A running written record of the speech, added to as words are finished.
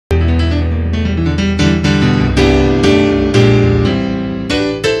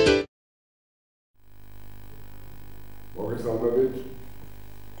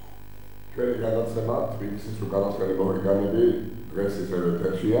თბილისის უკანასკნელი მოჰიკანები დღეს ისევ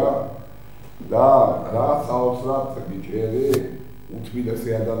ეთერშია და რა საოცრად გიჭიერი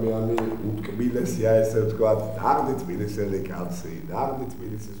უთბილესი ადამიანი, უთკბილესია ესე ვთქვათ, ნაღდი თბილისელი კაცი, ნაღდი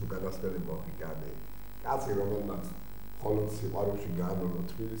თბილისის უკანასკნელი მოჰიკანი, კაცი რომელმაც მხოლოდ სიყვარულში განვლო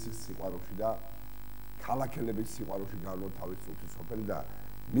თბილისის სიყვარულში და ქალაქელების სიყვარულში განვლო თავის წუთი სოფელი და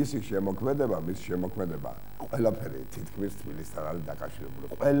მისი შემოქმედება ყველაფერი თითქმის თბილისთან არის დაკავშირებული.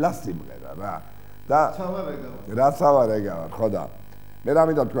 ყველა სიმღერა რა და რაც ავარ ეგავარ, ხო და მე რა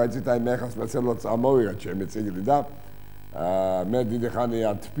მინდა თქვა იცით, აი მე ხა სპეციალურად წამოვიღე ჩემი წიგნი და მე დიდი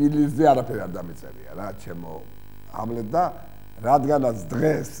ხანია თბილისზე არაფერი არ დამიწერია რა ჩემო ამლეთ და რადგანაც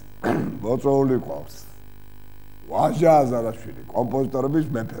დღეს მოწვეული ყავს ვაჟა აზარაშვილი კომპოზიტორების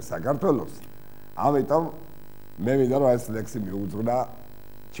მეფე საქართველოს, ამიტომ მე მინდა რომ ეს ლექსი მიუძღვნა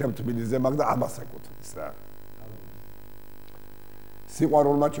ჩემ თბილისზე მაგ და ამას ეკუთვნის რა.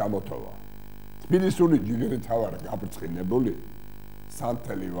 სიყვარულმა ჩამოთოვა თბილისური ჯიგრით ვარ გაბრწყინებული,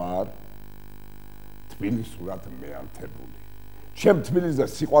 სანთელი ვარ თბილისურად მეანთებული, ჩემ თბილისზე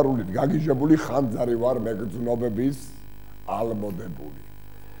სიყვარულით გაგიჟებული ხანძარი ვარ მეგრძნობების ალმოდებული,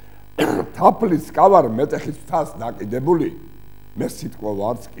 თაფლის კავარ მეტეხის მთას დაკიდებული, მე სიტყვა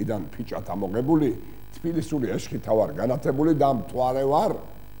ვარ წკიდან ფიჭად ამოღებული, თბილისური ეშხითა ვარ განათებული და მთვარე ვარ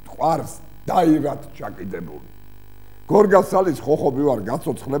ტყვარს დაირად ჩაკიდებული, გორგასალის ხოხობი ვარ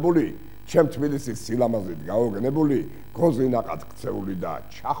გაცოცხლებული, ჩემ თბილისის სილამაზით გაოგნებული, გოზინაყად ქცეული და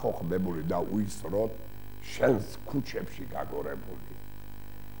ჩახოხმებული და უისროდ შენს ქუჩებში გაგორებული,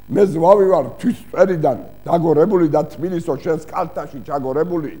 მე ზვავი ვარ თვის წვერიდან დაგორებული და თბილისო შენს კალთაში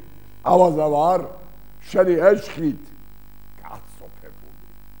ჩაგორებული, ავაზა ვარ შენი ეშხით გაცოფებული,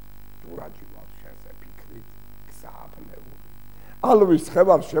 დურაჯი ვარ შენზე ფიქრით გზააბნეული, ალვის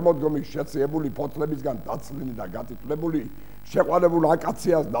ხევარ შემოდგომის შეციებული, ფოთლებისგან დაცლილი და გატიტვლებული, შეყვანებულ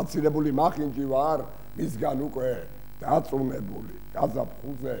აკაციას დაცილებული მახინჯი ვარ მისგან უკვე დაწუნებული,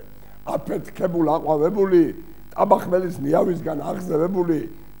 გაზაფხულზე აფეთქებულ აყვავებული, ტაბახმელის ნიავისგან აღზევებული,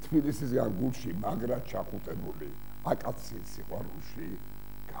 თბილისისგან გულში მაგრად ჩახუტებული, აკაციის სიყვარულში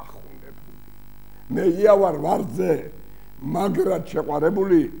გახუნებული, მე ია ვარ ვარძე მაგრად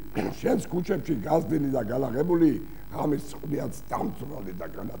შეყვარებული, შენს ქუჩებში გაზდილი და გალაღებული, ღამის წყვილად დამძვრალი და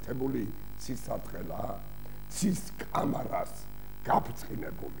განათებული, ცისარტყელა ცის კამარას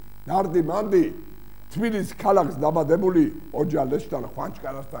გაფრწყინებული, ნარდი მანდი თბილის ქალაქს დაბადებული, ოჯალესთან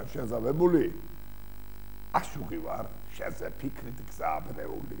ხვანჩკარასთან შეზავებული, აშუღი ვარ შენზე ფიქრით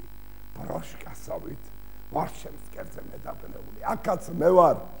გზააბნეული, ბროშკასავით ვარ შენს კერძზე მედაბნეული, აქაც მე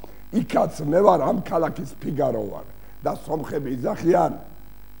ვარ, იქაც მე ვარ, ამ ქალაქის ფიგარო ვარ და სომხები იძახიან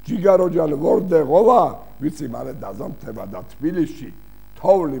ჯიგაროჯან ვორდე ღვოვა, ვიცი მალე დაზამთრება და თბილისში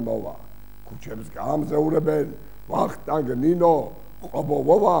თოვლი მოვა, ქუჩებს გაამზეურებენ ვახტანგ ნინო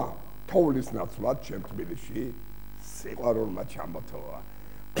ყობოვოვა, თოვლის ნაცვლად ჩემ თბილისში სიყვარულმა ჩამოთოვა.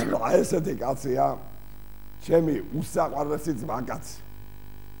 აი ესეთი კაცია ჩემი უსაყვარლესი ძმაკაცი,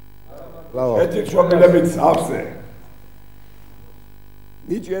 ეთით შობილებით სავსე,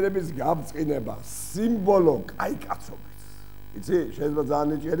 ნიჭიერების გამწყინება, სიმბოლო კაიკაცობის, იცი შეიძლება ძალიან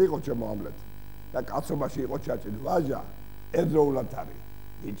ნიჭიერი იყო ჩემო ამლეთ და კაცობაში იყო ჩაჭრილი, ვაჟა ერთდროულად არის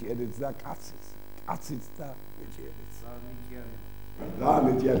ნიჭიერიც და კაციც, კაციც და ნიჭიერიც. და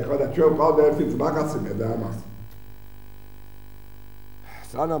ნიჭიერი ხო და ჩვენ ყავდა ერთი ძმაკაცი მე და ამას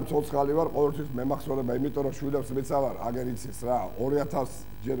სანამ ცოცხალი ვარ ყოველთვის მემახსოვრება, იმიტომ რომ შვილებს მიცავარ, აგერ იცის რა 2000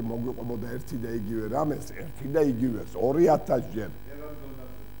 ჯერ მოგვიყვებოდა ერთი და იგივე რამეს, ერთი და იგივეს 2000 ჯერ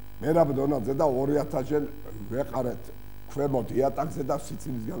მერაბ დონაძე და 2000 ჯერ ვეყარეთ ქვემოთ იატაკზე და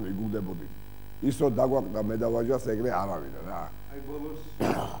სიცილისგან ვიგულდებოდი, ისო დაგვაყდა მე და ვაჟას ეგრე არავინ რა. აი ბოლოს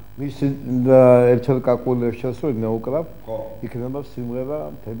მის ერთად კაკულებს შესული მე უკრავ, იქნება სიმღერა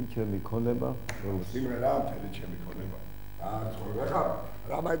მთელი ჩემი ქონება, სიმღერა მთელი ჩემი ქონება. ახლა ხა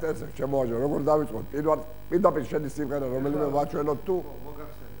რა მაინტერესებს ჩემო ვაჟო, როგორ დავიწყოთ? პირდაპირ შენი სიმღერა რომელიმე ვაჩვენოთ თუ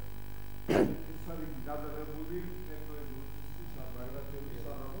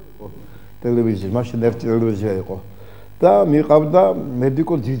ტელევიზია, მაშინ ერთი ტელევიზია იყო და მიყავდა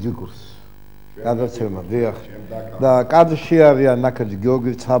მედიკო ძიძიგურს გადაცემა, დიახ. და კადრში არიან ნაკადი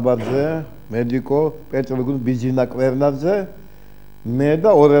გიორგი ცაბაძე, მედიკო პეტროგუნ ბიძინა კვერნაძე, მე და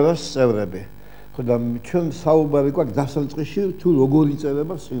ორერას წევრები. ხო და ჩვენ საუბარი გვაქვს დასაწყისში თუ როგორ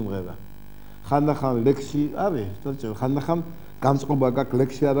იწერება სიმღერა. ხანდახან ლექსი არის, დაწერილი, ხანდახან განწყობა გაქვს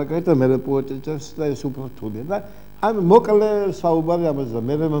ლექსი არ აქვს და მე პოეტიწერს და ეს უფრო რთულია და ამ მოკლე საუბარი ამაზე და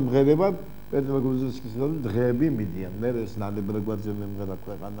მე მომღერება პეტროგუნზის დღეები მიდიან. მე ეს ნალებრეგვაძე მომღერა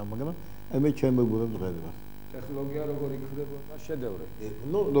ქვეყანა, მაგრამ მე ჩემებურად მღერება. ტექნოლოგია როგორ იქნება შედევრი.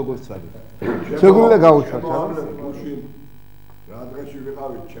 ნუ როგორც არის. შეგვიძლია გავუშვათ, რა დღეში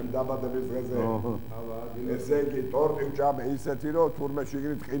ვიყავით ჩემ დაბადების დღეზე. ესე იგი ტორტი ვჭამე ისეთი რომ თურმე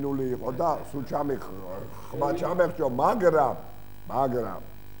შიგნით ყინული იყო და სულ ხმა ჩამეხჭო, მაგრამ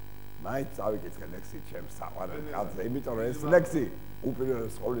მაინც წავიკითხე ლექსი ჩემს საყვარელ კაცზე, იმიტომ რომ ეს ლექსი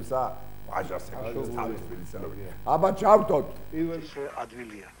უპირველეს ყოვლისა ვაჟას ეხება თავის თბილისელობით. აბა ჩავთოთ. პირველი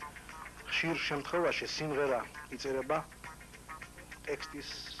ადვილია. ხშირ შემთხვევაში სიმღერა იწერება ტექსტის,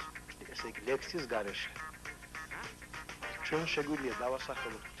 ესე იგი ლექსის გარეშე. ჩვენ შეგვიძლია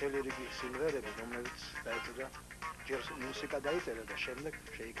დავასახელოთ მთელი რიგი სიმღერები, რომელიც დაიწერა ჯერ მუსიკა დაიწერა და შემდეგ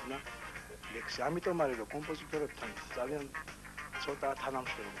შეიქმნა ლექსი. ამიტომ არის რომ კომპოზიტორებთან ძალიან ცოტა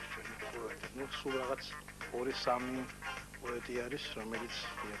თანამშრომლობა ჩვენი პოეტი. ნუ სულ რაღაც 2-3 პოეტი არის, რომელიც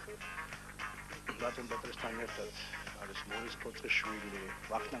ბატონ პეტრესთან ერთად არის მორის ფოწეშვილი,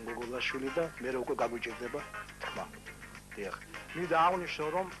 ვახტანგ გოგოლაშვილი და მე უკვე გაგვიჭირდება თქმა. დიახ. მინდა აღნიშნო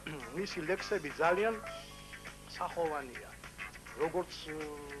რომ მისი ლექსები ძალიან სახოვანია. როგორც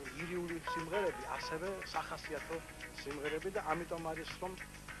ლირიული სიმღერები, ასევე სახასიათო სიმღერები და ამიტომ არის რომ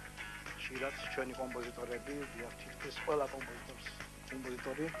ხშირად ჩვენი კომპოზიტორები, თითქმის ყველა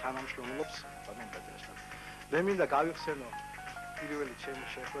კომპოზიტორი თანამშრომლობს ბატონ პეტრესთან. მე მინდა გავიხსენო პირველი ჩემი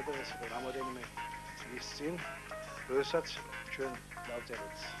შეხვედრა ეს იყო რამოდენიმე წლის წინ, როდესაც ჩვენ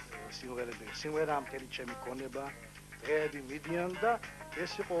დავწერეთ სიმღერები. სიმღერა მთელი ჩემი ქონება, დღეები მიდიან და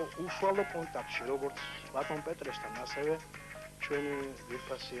ეს იყო უშუალო კონტაქტში, როგორც ბატონ პეტრესთან, ასევე ჩვენი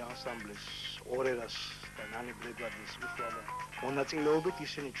ვირფასი ანსამბლის ორერას და ნანი ბრიგადის უშუალო მონაწილეობით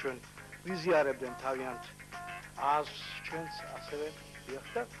ისინი ჩვენ ვიზიარებდნენ თავიანთ აზრს ჩვენს ასევე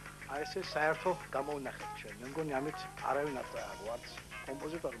და აი ესე საერთო გამოვნახეთ ჩვენ. მე მგონი ამით არავინ არ წააგო არც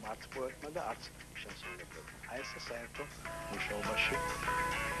კომპოზიტორმა, არც პოეტმა და არც შემსრულებელმა. აი ესე საერთო მუშაობაში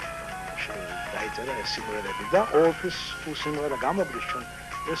დაიწერა ეს სიმღერები და ყოველთვის თუ სიმღერა გამოგდის ჩვენ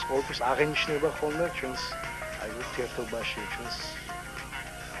ეს ყოველთვის აღენიშნება ხოლმე ჩვენს აი ურთიერთობაში, ჩვენს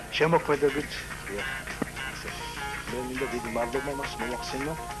შემოქმედებით. მე მინდა დიდი მადლობა მას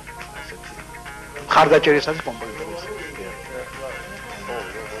მოვახსენო ასეთი მხარდაჭერისას კომპოზიტორებს.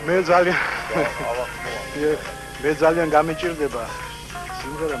 მე ძალიან გამიჭირდება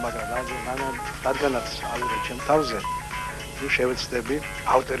სიმღერა, მაგრამ რადგანაც ავიღე ჩემ თავზე, ნუ შევეცდები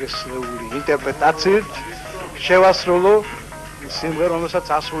ავტორისეული ინტერპრეტაციით შევასრულო სიმღერა, რომელსაც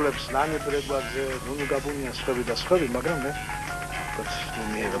ასრულებს ნანი ბრეგვაძე, ნუნუ გაბუნია, სხვები და სხვები, მაგრამ მე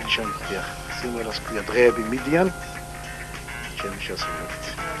მიიღებ ჩემ სიმღერას ქვია დღეები მიდიან ჩემი შესრულებით.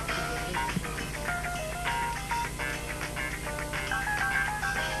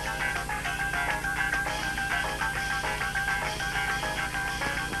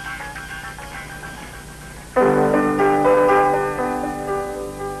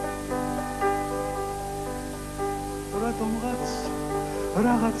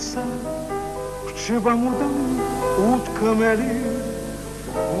 რაღაცა რჩება მუდამ უთქმელი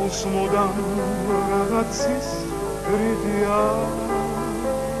უსმოდამ რაღაცის რიდია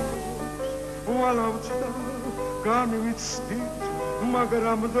ვალავდა განვიცდით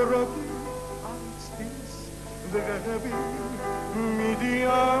მაგრამ დროი არიცდის დღეები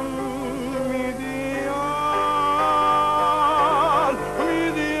მიდიან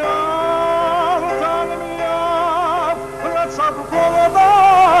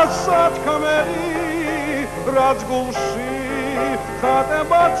რაც გულში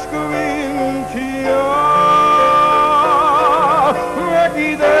ხატებაც გვინთია მე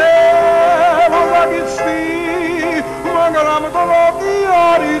კიდევ ვაგიცდი მაგრამ დროი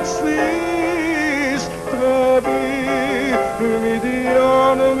არ იცის დღეები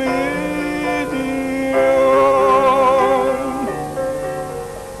მიდიან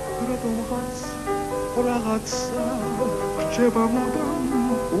რატომღაც რაღაცა რჩება მუდამ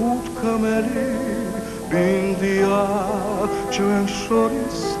უთქმელი ბინდია ჩვენ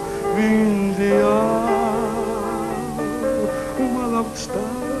შორის ბინდია უმალავდა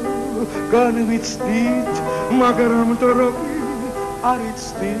განვიცდით მაგრამ დროი არ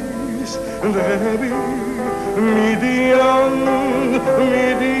იცდის დღეები მიდიან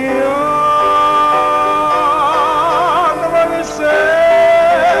ვაგისე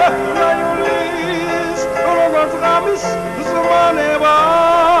ნაიulis როგორც ღამის ზმანება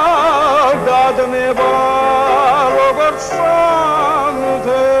დადნება როგორც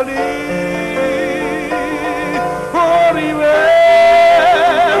სანთელი ორივე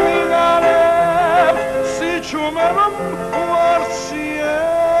ვიღარებ სიჩუმერომ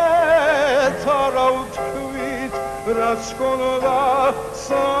ვარციეთ არა უთქვით რაც ქონდა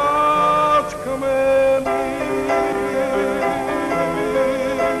სათქმელი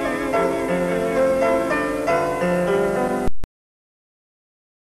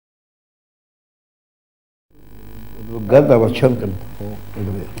გადავა ჩემკენ.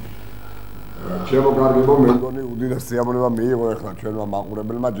 ჩემო კარგებო, მე მგონი უდიდეს სიამოვნება მიიღო ახლა ჩვენმა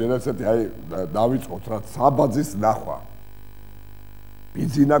მაყურებელმა, ჯერ ესეთი აი დავიწყოთ რა საბაძის ნახვა.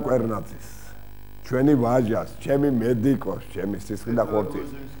 ბიძინა კვერნაძის, ჩვენი ვაჟას, ჩემი მედიკოს, ჩემი სისხლი და ხორცი.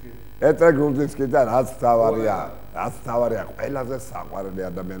 ეწე გრუზინსკი და რაც თავარია ყველაზე საყვარელი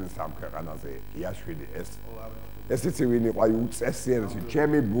ადამიანი სამ ქვეყანაზე იაშვილი ეს იცი ვინ იყო აი უწესიერესი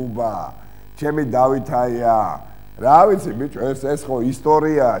ჩემი ბუბა ჩემი დავითაია რა ვიცი ბიჭო ეს ხო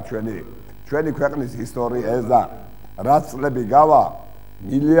ისტორია ჩვენი ქვეყნის ისტორია ეს და რაც წლები გავა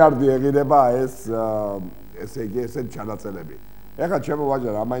მილიარდი ეღირება ესე იგი ესეთ ჩანაწელები ეხლა ჩემო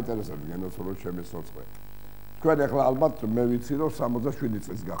ვაჟა რა მაინტერესებს გენოსრო ჩემი სოწყე თქვენ ახლა ალბათ მე ვიცი რომ 67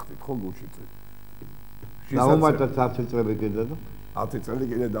 წელს გახდით ხო გუშინზე დაუმატოთ 10 წელი კიდე და 10 წელი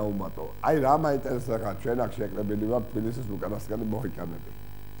კიდე დაუმატო აი რა მაინტერესებს ახლა ჩვენ აქ შეკრებილი ვარ თბილისის უკანასკნელი მოჰიკანები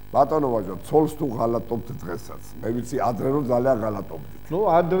ბატონო ვაჟო ცოლს თუ ღალატობთ დღესაც მე ვიცი ადრე რომ ძალიან ღალატობდით ნუ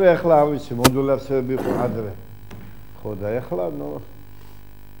ადრე ახლა არ ვიცი მოდულაციები ხო ადრე ხო და ახლა ნუ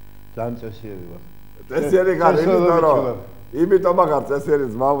ძალიან წესიერი ვარ წესიერი ხარ იმიტომ აღარ წესიერი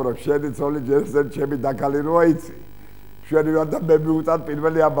ძმაურო შენი ცოლი ჯერსენ ჩემი დაკალი როა იცი შენი ვარ და მე მიუტან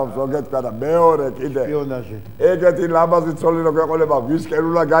პირველი ამბავს ზოგადად და მეორე კიდე სპიონაჟი ეგეთი ლამაზი ცოლი რო გეყოლება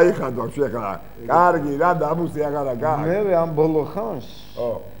ვისკერულა გაიხადო შეხლა კარგი რა დამუსი აღარა გაკ მე ამ ბოლო ხანს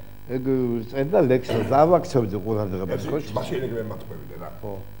ეგ წერდა ლექსებს დავაქცევდი ყურადღებას ხო მაშინ ეგ მემაწყებიდე რა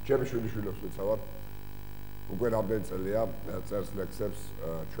ხო ჩემი შვილიშვილებს ვიცავად უკვე რამდენი წელია წერს ლექსებს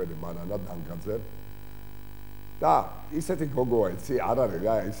ჩვენი მანანა დანგაძე და ისეთი გოგოა იცი არ არის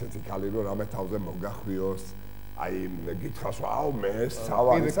რა ისეთი ქალი რომ რამე თავზე მოგახვიოს აი გითხრას აუ მე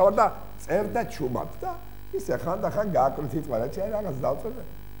სავარ და წერდა ჩუმად და ისე ხანდახან გააკვირთ იტყვა რა ჩაი რაღაც დავწერე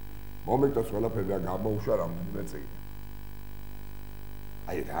მომენტოს ყველაფერი რა გამოუშვა რამდენიმე წელი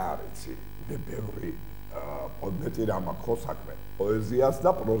აი რა არიცი მე ბევრი პოდნეტი რა მაქვს ხო საქმე პოეზიას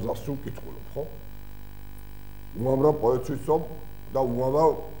და პროზას უკითხულობ ხო უამრავ პოეტს და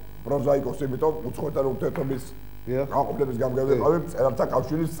უამრავ პროზაიკოს იმიტომ უცხოეთან ურთიერთობის გაყოფილების გამგებლები წერალთა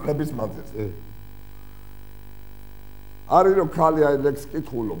კავშირის წლების მანძილზე არის რომ ქალი აი ლექს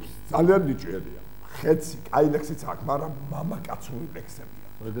კითხულობს ძალიან ნიჭიერია ხეცი კაი ლექსიც აქვს მაგრამ მამაკაცური ლექსებია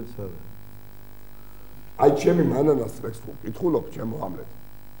როდესაც აი ჩემი მანანას ლექს თუ კითხულობ ჩემო ამლეთ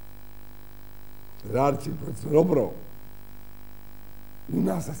რა არჩი ზრობრო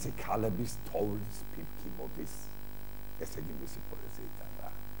უნასასი ქალების თოვლის ფიფკი მოდის ესე იგი მისი პოეზიიდან რა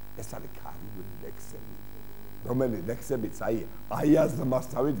ეს არის ქალიური ლექსები რომელი ლექსებიც აი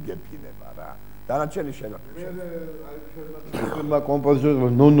აზმასთავით გეფინება რა დანარჩენი შენაფერში მე კომპოზიტორმა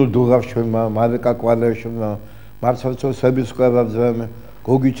ნუნუ დუღავშვილმა მარეკა კვალეშვილმა მარცელო სებისკვერაძე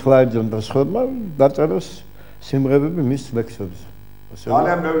გოგი ჩხლაიძემ და სხვებმა დაწერეს სიმღერები მის ლექსებზე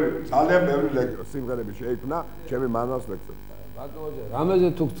ძალიან ბევრი სიმღერები შეიქმნა ჩემი მანას ლექსებზე ბატონო რამეზე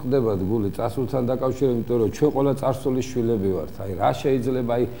თუ გწდებათ გული წარსულთან დაკავშირებით იმიტომ რომ ჩვენ ყველა წარსულის შვილები ვართ აი რა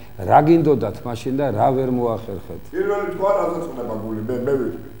შეიძლება აი რა გინდოდათ მაშინ და რა ვერ მოახერხეთ პირველი თქვა რაზეც ხდება გული მე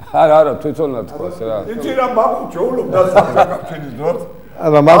ვიტყვი არა თვითონაც თქვას რა იცი რა მაყუჩოულობ დასახელების დროს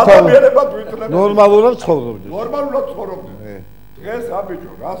არა მართალ ვიტყვი ნორმალურად ცხოვრობდი დღეს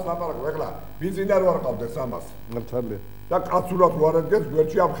აბიჯო რას ლაპარაკობ ეხლა ბიზნესი არ ვარყავდეს ამას მართალია და კაცურად ვარ ადგეს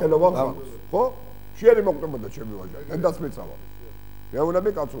გვერდში ამ ხელოვან ხალხს ხო შეერი მოკვდებოდა ჩემი ვაჟა ენდას მეცავა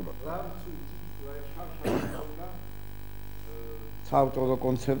მეუნები კაცურად საავტორო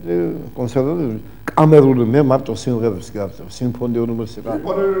კონცერტი კამერული მე მარტო სიმღერებს გავწევ სიმფონიური მუსიკა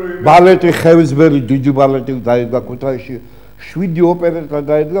ბალეტი ხევისბერი დიდი ბალეტი დაიდგა ქუთაისში 7 ოპერეტა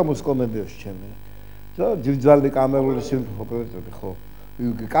დაიდგა მუსკომედიაში ჩემი და ძირძალი კამერული სიმფონიები ხო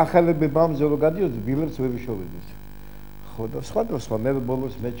კახალები ბამზე რო გადიოდი ბილებს ვერ ვიშოვებდი ხო და სხვა მე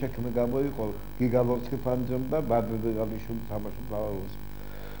ბოლოს მე ჩექმე გამოიყო გიგალოვსკი ფანჯომ და ბადრე გალიშვილი თამაშობს ლავოს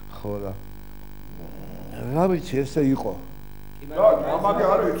ხო და რა ვიცი ესე იყო და ამაგე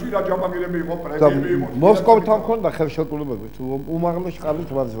არა იცი რა ჯამაგირები იყო პრემიები იყო მოსკოვთან მქონდა ხელშეკრულებები თუ უმაღლეს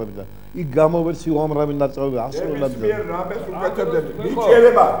ყალით ვარზვები და იქ გამოვეცი უამრავი ნაწილები ასრულებდა მე რამეს უკეთებდები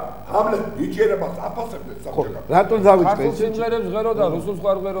ნიჭიერება ამლეთ ნიჭიერებას აფასებდეთ საბჭოთა რატო დავიწყე ის სიმღერებს ღერო და რუსულს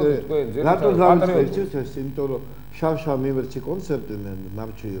ხარ ღეროდი თქვენ რატო დავიწყე ეს იმიტომ რომ შავშავ მიმერცი კონცერტი მე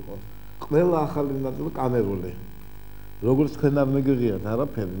მარჩი იყო ყველა ახალი ნაწილი კამერული როგორც თქვენ არ მეგიღიათ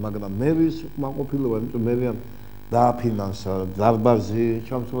არაფერი მაგრამ მე ვის მაყოფილება იმიტომ მე დააფინანსა დარბაზი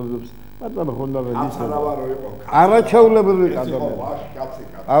ჩამსვლელებს მაგრამ ხონდა აცარავარო იყო არაჩვეულებრივი კაცი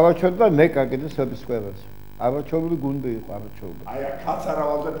არაჩვეულებრივი და ნეკა კიდე სებისკვერას არაჩვეულებრივი გუნდი იყო არაჩვეულებრივი აი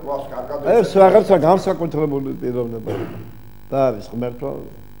კაცარავაზე თქواس კარგად ეს რაღაცა განსაკუთრებული პიროვნება და არის ღმერთო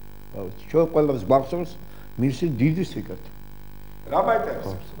ჩვენ ყველას გვახსოვს მისი დიდი სიკეთე რა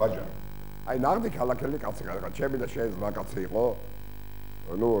მაინტერესებს ვაჟა აი ნაღდი ქალაქელი კაცი გაგა ჩემი და შენ ზმა კაცი იყო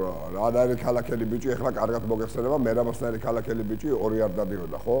ნუ რადარი ქალაქელი ბიჭი ახლა კარგად მოგეხსენება მერაბოსნაირი ქალაქელი ბიჭი ორი არ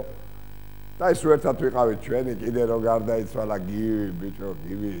დადიოდა ხო და ის ერთად ვიყავით ჩვენი კიდე რო გარდაიცვალა გივი ბიჭო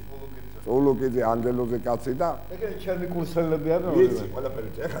გივი ულუკიძე ანგელოზი კაცი და ეგრე ჩემი კურსელები არა იცი ყველაფერი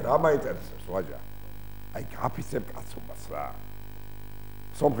ეხლა რა მაინტერესებს ვაჟა აი გაფიცებ კაცობას რა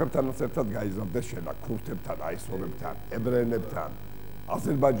სომხებთანაც ერთად გაიზარდეს შენა ქურთებთან აისორებთან ებრაელებთან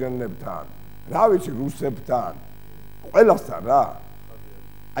აზერბაიჯანელებთან რა ვიცი რუსებთან ყველასთან რა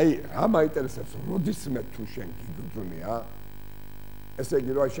აი რა მაინტერესებს როდისმე თუ შენ გიგრძნია ესე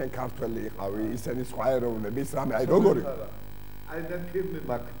იგი რომ შენ ქართველი იყავი ისენი სხვა ეროვნები ის რამე აი როგორი აი და ფილმი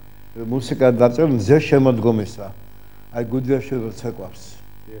მაქვს მუსიკა დაწერილი ზე შემოდგომისა აი გუდიაში რო ცეკვავს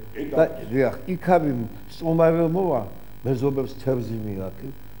და დიახ იქ არის სტუმარი მოვა მეზობებს თევზი მიაკი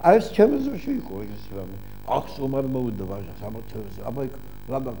აი ეს ჩემი ზოში იყო ეს რამე ახ სტუმარი მოვიდა ვაჟა საბა თევზი აბა იქ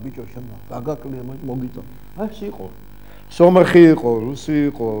რაბა ბიჭო შემო გაგაკლია მოგიწო აი ეს იყო სომხი იყო რუსი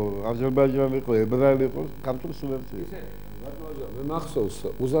იყო აზერბაიჯანი იყო ებრაელი იყო ქართული სულები მე მახსოვს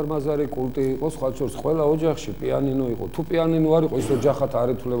უზარმაზარი კულტი იყო სხვა შორის ყველა ოჯახში პიანინო იყო თუ პიანინო არ იყო ის ოჯახად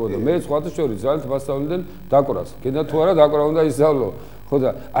არ ეთვლებოდა მე სხვა შორის ძალით მასწავლდნენ დაკვრას კიდე თუ არა დაკვრა უნდა ისწავლო ხო და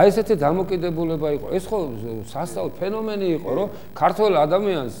აი ესეთი დამოკიდებულება იყო ეს ხო სასწავლო ფენომენი იყო რომ ქართველ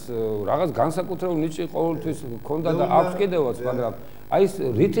ადამიანს რაღაც განსაკუთრებულ ნიჭი ყოველთვის ჰქონდა და აქვს კიდევაც მაგრამ აი ეს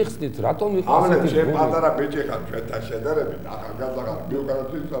რითი ხსნით რატომ იყო ასეთი შენ პატარა ბიჭი ხარ ჩვენთან შედარებით ახალგაზრდა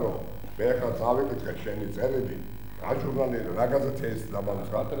მიუგანოთ ის რომ მე ხა წავიკითხე შენი წერილი რა ჟურნალი რა გაზეთი ეს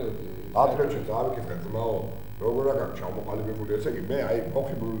დამამცხრე ატრეთში წავიკითხე ძმაო როგორ აქ ჩამოყალიბებული ესე იგი მე აი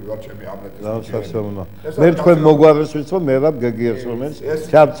მოხიბლული ვარ ჩემი ამლეთის დასასწრებო მე თქვენ მოგვარეს ვიცო მე რა გეგიას რომელიც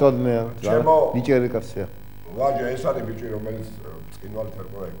ჩამწოდნეა ნიჭიერი კაცია ვაჟა ეს არის ბიჭი რომელიც წინვალთ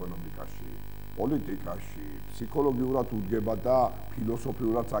ერყვა ეკონომიკაში პოლიტიკაში ფსიქოლოგიურად უდგება და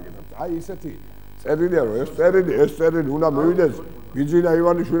ფილოსოფიურად საკითხებს აი ისეთი წერილია რომ ეს წერილი უნდა მივიდეს ბიძინა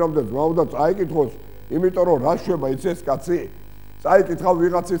ივანიშვილამდე ძმა უნდა წაიკითხოს იმიტომ რომ რა შვება იცი ეს კაცი წაიკითხავ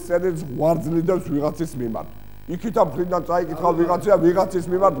ვიღაცის წერილს ღვარძლიდებს ვიღაცის მიმართ იქითა მხრიდან წაიკითხავ ვიღაცია ვიღაცის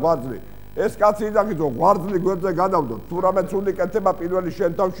მიმართ ღვარძლი ეს კაცი იდახით რომ ღვარძლი გვერდზე გადავდო თუ რამე ცული კეთება პირველი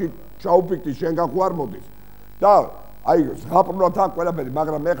შენ თავში ჩაუფიქდი შენგან ხო არ მოდის და აი ზღაპრულად აქ ყველაფერი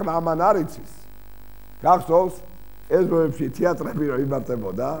მაგრამ ეხლა ამან არ იცის გახსოვს ეზოებში თეატრები რომ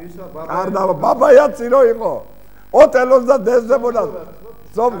იმართებოდა კარნავალ ბაბაიაცი რო იყო ოტელოს და დეზდემონას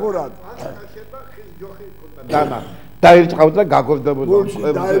სომხურად დანა დაიწყავდა გაგორდებოდა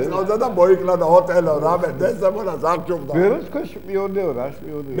დაიწყავდა და მოიკლა და ოტელო რამე დეზდემონას არჩობდა მე თქვენ შპიონიო რა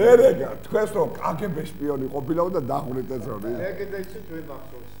შპიონიო მე რეგა თქვენს რომ კგბ შპიონი ყოფილა და დახვრით ეს რომ მე კიდე ისე თქვენ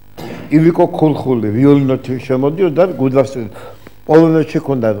მახსოვს ილიკო ხულხული ვიოლინოთი შემოდიოდა გუდაში პოლონეთში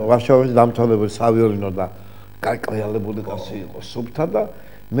ქონდა ვარშავაში დამთავრებული სავიოლინო და კაკლეალებული კაცი იყო სუფთა და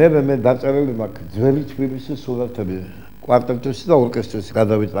მე დაწერილი მაქვს ძველი თბილისის სურათები კვარტეტში და ორკესტრში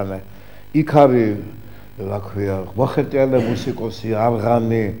გადავიტანე იქ არის რა ქვია მოხეტიალე მუსიკოსი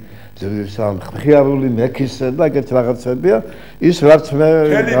არღანი მხიარული მექისე და ეგეთ რაღაცებია ის რაც მე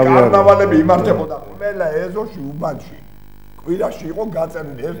კარნავალები იმართებოდა ყველა ეზოში უბანში კვირაში იყო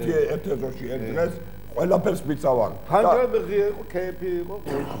გაწერილი ერთ ეზოში ერთ დღეს ყველაფერს მიცავარ ფანჯრები ღია იყო კეიფი იყო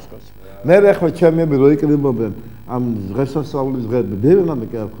ყველას მე ახლა ჩემები რო იკრიბობენ ამ დღესასწაულის დღეები ბევრმა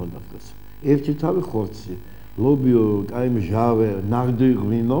კი არ ქონდა დღეს ერთი თავი ხორცი ლობიო კაიმ ჟავე ნაღდი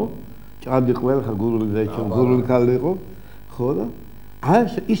ღვინო ჭადი ყველა გურული დაიჩო გურული ქალი იყო ხო და აი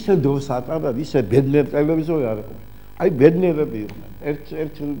ისე დროს ატარდა ისე ბედნიერ ტელევიზორი არ იყო აი ბედნიერები იყვნენ ერთ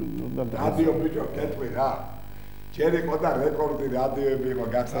რადიო ბიჭო კეთვი რა ჯერ იყო და რეკორდი რადიოები იყო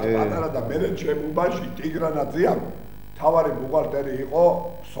გახსნა პატარა და მე ჩემ უბანში ტიგრანაძეა თავარი ბუღალტერი იყო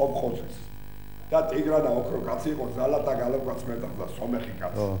სომხოზის და ტიგრანა ოქრო კაცი იყო ზალატა გალოკაც მეტახდა სომეხი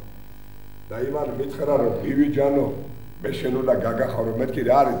კაცი და იმან მითხრა რომ ბივიჯანო მე შენ უნდა გაგახარო მეთქი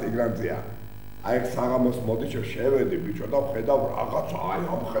რა არის ტიგრანძია აი საღამოს მოდიჩო შევედი ბიჭო და ხედავ რაღაცა აი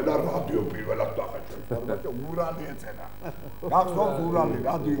ამ ხედა რადიო პირველად დახეჭე ფორმატი ურალი ეცედა გახსოვს ურალი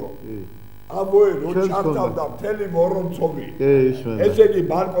რადიო აბოე რო ჩართავდა მთელი მორონცოვი ესე იგი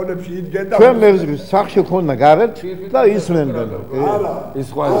ბალკონებში იდგენ და ჩვენ მეზრის სახში ხონდა გარეთ და ისმენდნენ არა ის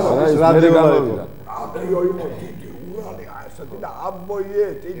სხვა ის მე გამოვიდა რადიო იყო დიდი ურალი აი ესეთი და აბოე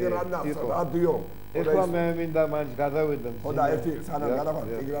ტიგრანას რადიო ეხლა მე მინდა მაინც გადავიდე ხო და ერთი სანამ გადავარ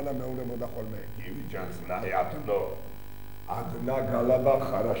ტიგრანა მეუნებოდა ხოლმე გივიჯანს ნაიატნო ადნა გალაბა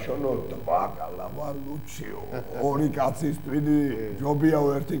ხარაშონო დვა გალაბა ლუჩიო ორი კაცის ტვინი ჯობიაო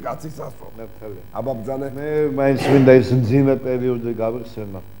ერთი კაცის ასო აბა ბძანე მე მაინც მინდა ის მძიმე პერიოდი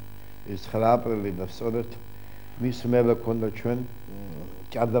გავიხსენა ის 9 აპრილი და სწორედ მის მერე ქონდა ჩვენ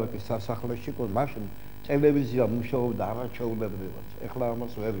ჭადრაკის სასახლეში მაშინ ტელევიზია მუშაობდა არაჩვეულებრივად ეხლა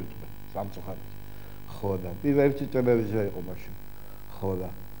ამას ვერ ვიტყვი სამწუხაროდ. ხო და პირველი ტელევიზია იყო მაშინ. ხო და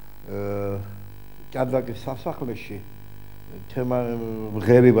ჭადრაკის სასახლეში თემა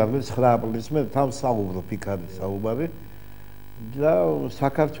ღერიბამდე 9 აპრილის მე თან საუბრო ფიქარი საუბარი და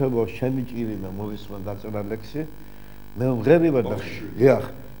საქართველოს შენი ჭირიმა მოვისმა დაწერა ლექსი მე ღერიბა და იახ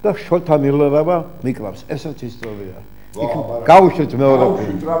და შოთა მილერავა მიკლავს ესეც ისტორია იქ გავუშვით მეორე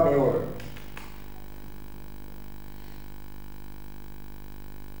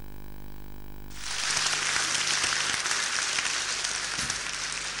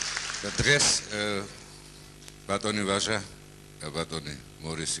დღეს ბატონი ვაჟა ბატონი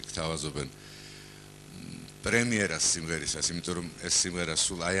მორისი გთავაზობენ პრემიერას სიმღერისას, იმიტომ რომ ეს სიმღერა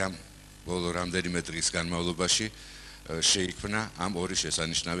სულ აი ამ ბოლო რამდენიმე დღის განმავლობაში შეიქმნა ამ ორი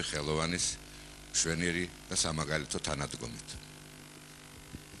შესანიშნავი ხელოვანის მშვენიერი და სამაგალითო თანადგომით.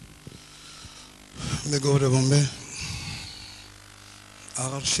 მეგობრებო, მე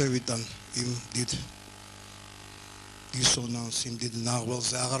აღარ შევიტან იმ დიდ დისონანსს, იმ დიდ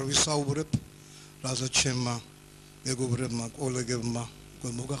ნაღველზე აღარ ვისაუბრებ, რაზეც ჩემმა მეგობრებმა, კოლეგებმა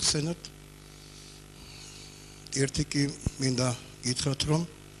მოგახსენათ. ერთი კი მინდა გითხრათ, რომ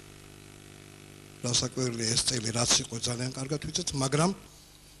რასაკვირველია ეს წელი რაც იყო ძალიან კარგად ვიცით, მაგრამ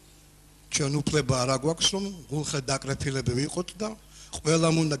ჩვენ უფლება არ აგვაქვს, რომ გულხეთ დაკრეფილები ვიყოთ და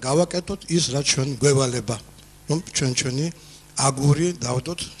ყველამ უნდა გავაკეთოთ ის, რაც ჩვენ გვევალება, რომ ჩვენი აგური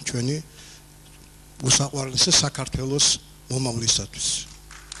დავდოთ ჩვენი უსაყვარლესი საქართველოს მომავლისათვის.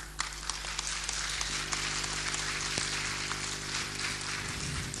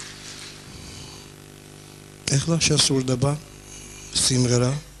 ეხლა შესრულდება სიმღერა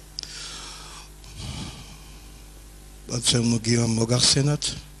ბაცემ მოგახსენათ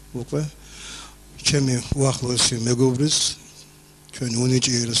უკვე ჩემი უახლოესი მეგობრის ჩვენი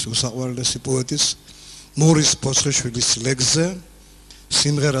უნიჭიერესი უსაყვარლესი პოეტის მორის ფოცხიშვილის ლექსზე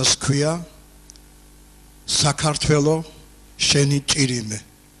სიმღერას ქვია საქართველო შენი ჭირიმე.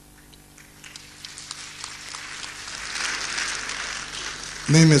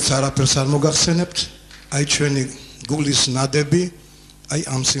 მე მეც არაფერს არ მოგახსენებთ, აი ჩვენი გულის ნადები აი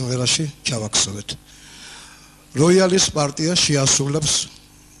ამ სიმღერაში ჩავაქსოვეთ. როიალის პარტია შეასრულებს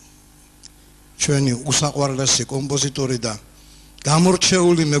ჩვენი უსაყვარლესი კომპოზიტორი და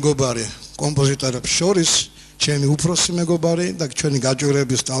გამორჩეული მეგობარი კომპოზიტორებს შორის ჩემი უფროსი მეგობარი და ჩვენი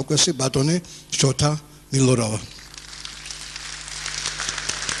გაჭირვების ტალკვესი ბატონი შოთა მილერავა.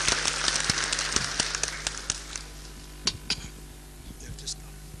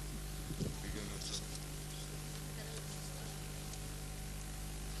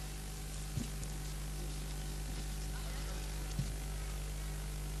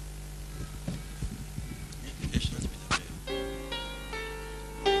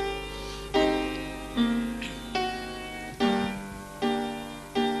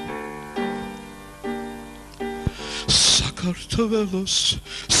 საქართველოს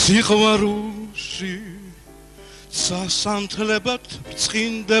სიყვარულში სასანთლებად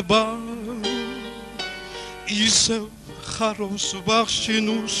ბრწყინდება ისევ ხარობს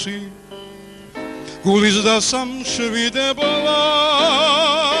ბახშინუსი გულის დასამშვიდებად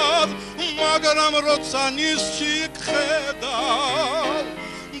მაგრამ როცა ნისში გხედავ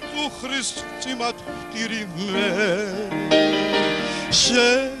მწუხრის წიმად ვტირიმე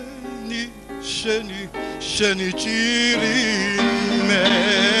შენი ჭირიმე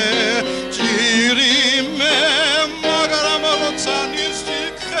მაგრამ როცა ნისში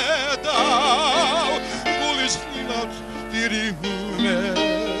გხედავ გულის ხილავ ვტირიმე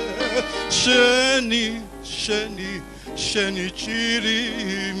შენი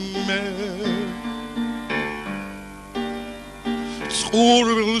ჭირიმე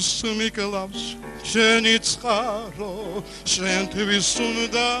წყურვილს მიკლავს შენი წყარო შენთვის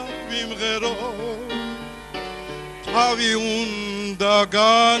უნდა ვიმღერო თავი უნდა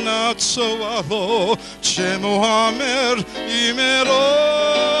განაცვალო ჩემო ამერ იმერო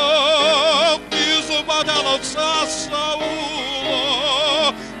ისბადალო სასაულო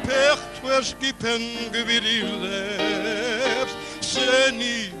ფეხთვერს გიფენ გვირილებს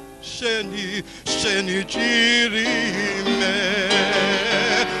შენი ჭირიმე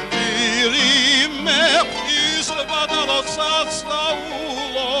ისბადალო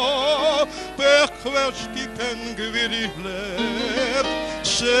სასაულო ფეხთვერს გიფენ გვირილებს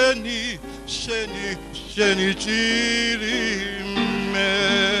შენი ჭირიმე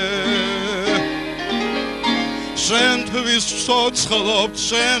შენთვის ვცოცხლობ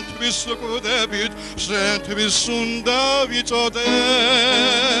შენთვის ვკვდებით შენთვის უნდა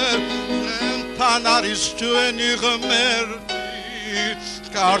ვიწოდებ შენთან არის ჩვენი ღმერთი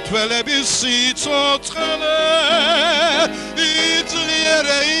ქართველების სიცოცხლე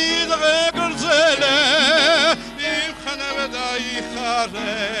იძლიერე იდღე გრძელე იმხნევე და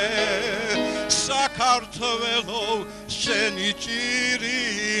იხარე საქართველო შენი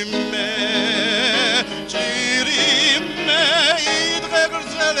ჭირიმე იდღე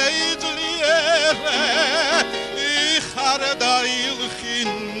გრძელე იძლიერე იხარე და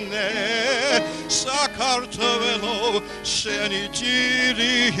ილხინე საქართველო შენი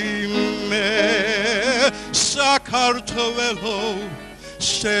ჭირიმე საქართველო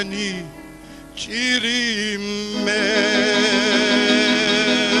შენი ჭირიმე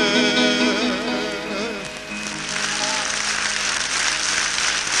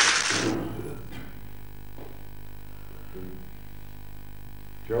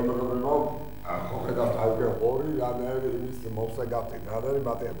Geographical, ხოხედავთ აიგე ორი რანერი იმის მოვსეგავთ რანერი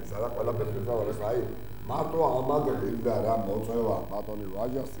მატერიალი სადა ყველაფერს ვიზავარეს აი მარტო ამაზე გინდა რა მოწევა ბატონი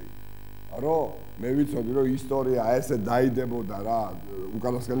ვაჟასი რომ მე ვიცოდი რომ ისტორია ესე დაიდებოდა რა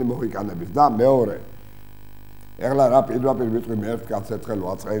უკანასკნელი მოჰიკანების და მეორე ეხლა რა პირდაპირ ვიტყვი მე ერთ კაცს ერთხელ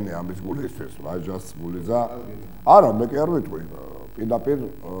ვაწყენე ამის გულისთვის ვაჟას გულიზა არა მე კი არ ვიტყვი პირდაპირ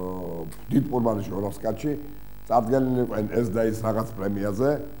დიდ პურბანიშ ორას კაცი წარდგენილი იყვნენ ეს და ის რაღაც პრემიაზე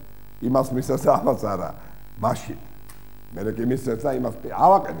იმას მისცეს ამას არა მაშინ მე კი მისცეს და იმას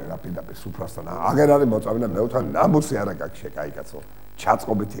ავაყენე რა პირდაპირ სუფრასთან აგერ არის მოწამენა მე ვთან ნამუსი არა გაქშე кайკაცო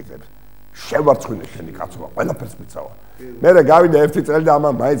ჩაწყობით იღებს შევარცხინე შენი კაცობა ყველაფერს მიცავა მე გავიდა ერთი წელი და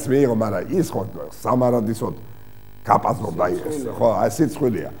ამან მაინც მიიღო მაგრამ ის ხო სამარადისოდ გაპაზობდა ის ხო აი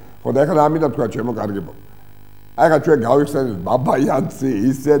სიცხვილია ხო და ეხლა ამინდა თქვა ჩემო კარგებო აიღა ჩვენ გავიხსენეთ ბაბაიანცი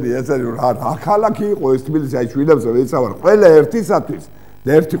ისეთი ესეთი რა ქალაქი იყო ეს თბილისი აი შვილებს ვეცავარ ყველა ერთისათვის და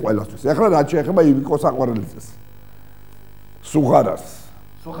ერთი ყველასთვის ეხლა რა შეეხება ივიკოს აყვარელიძეს სუხარას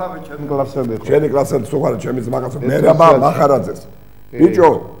სუხარი ჩემი კლასელი ხო ჩემი კლასელი სუხარა ჩემი ძმაკაცო მერაბა მახარაძეს ბიჭო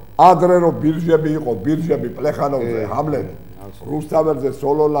ადრე რომ ბირჟები იყო ბირჟები პლეხანოვზე ჰამლეთ რუსთაველზე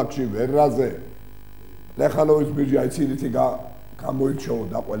სოლოლაკში ვერაზე პლეხანოვის ბირჟი აი ცილითი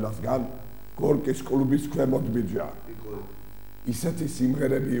გამოირჩეოდა ყველასგან გორკის კლუბის ქვემოთ ბირჟა ისეთი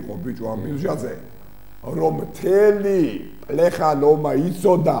სიმღერები იყო ბიჭო ამ ბირჟაზე რომ მთელი პლეხანოვმა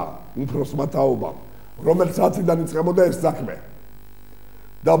იცოდა უფროსმა თაობამ რომელიც ათიდან იწყებოდა ეს საქმე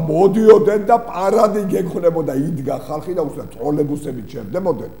და მოდიოდნენ და პარადი გექნებოდა იდგა ხალხი და უსა ტროლებუსები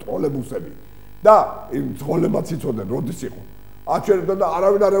ჩერდებოდნენ ტროლებუსები და იმ ცხოლებაც იცოდნენ როდის იყო აჩერებდა და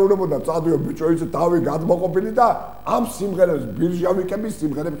არავინ არ ეუბნებოდა წადიო ბიჭო ის დავი გადმოყოფილი და ამ სიმღერებს ბირჟავიკების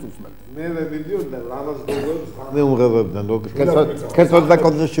სიმღერებს უსმენდნენ მე ვიდიოდა ლამაზ დოგოს მეუმღებებდნენ კეთილ და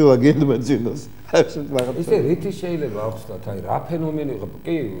კონდიშილა გინდმენცინოს ისე რითი შეიძლება ახსნათ აი რა ფენომენი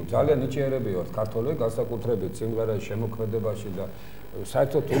კი ძალიან ნიჭიერები ვართ ქართველები განსაკუთრებით სიმღერაში შემოქმედებაში და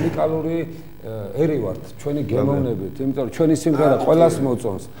საერთოდ უნიკალური ერი ვართ ჩვენი გემოვნებით იმიტომ რომ ჩვენი სიმღერა ყველას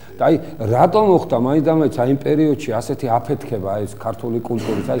მოწონს და აი რატომ მოხდა მაინდამაინც აი იმ პერიოდში ასეთი აფეთქება აი ეს ქართული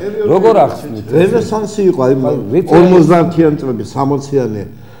კულტურის აი როგორ ახსნით რენესანსი იყო აი 50-იანი წლების 60-იანი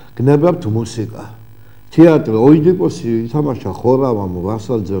გნებავთ მუსიკა თეატრი ოიდიპოსი ითამაშა ხორავამ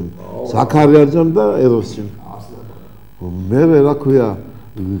ვასალძემ ზაქარიაძემ და ეროსიმ მე რა ქვია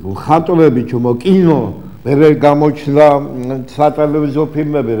ხატვები ჩემო კინო მე გამოჩნდა სატელევიზიო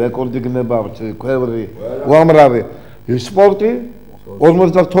ფილმები რეკორდი გნებავთ ქვევრი უამრავი სპორტი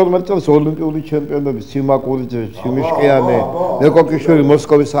 52 წელს ოლიმპიური ჩემპიონები სიმაკურიძე ჩიმიშკიანი ნეკოკიშვილი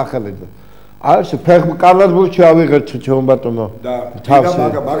მოსკოვის სახელით აი ეს კალათბურთში ავიღეთ ჩემო ბატონო და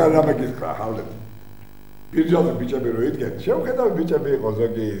მაგარი რამე გიქრა ხალხი ბიჭები ბიჭები რო იდგენ შევხედავ ბიჭები იყო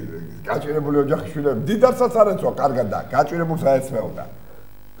ზოგი გაჭირებული ოჯახის შვილები დიდარსაც არ ეცვა კარგად და გაჭირებულს აეცმეოდა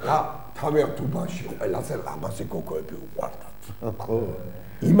და თავი თუბაში ყველაზე ლამაზი გოგოები უყვარდათ ხო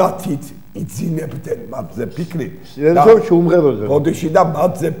იმათით იძინებდნენ მათზე ფიქრით ერთში უმღეროდნენ ბოდიში და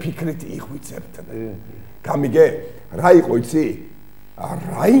მათზე ფიქრით იხვიცებდნენ გამიგე რა იყო იცი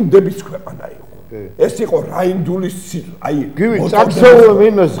რაინდების ქვეყანა იყო ეს იყო რაინდული აი გივი წაქცეულო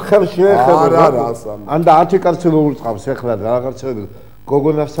მინოს ხელში ეხება ან და 10 კაცი მოურწყავს ეხლა რაღაცები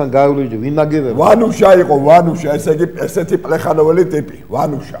გოგონასთან გაივლიჯი ვინაგირება ვანუშა იყო ვანუშა ესე იგი ესეთი პლეხანოველი ტიპი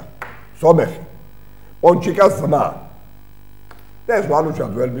ვანუშა სომეხი პონჩიკას ძმა და ეს ვანუშა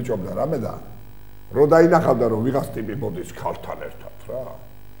ძველ ბიჭობდა რამე და რო დაინახავდა რომ ვიღაც ტიპი მოდის ქალთან ერთად რა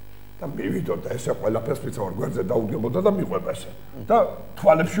და მივიდოდა ესე ყველაფერს ვიცავარ გვერდზე დაუდგებოდა და მიყვება ესე და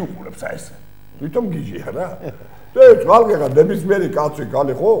თვალებში უყურებს ესე თვითონ გიჟია რა და ხალხი ნებისმიერი კაცი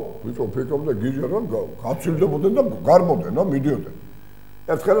გალი ხო ვიწო ფიქრობდა გიჟია რომ გაცილდებოდნენ და გარბოდნენ და მიდიოდნენ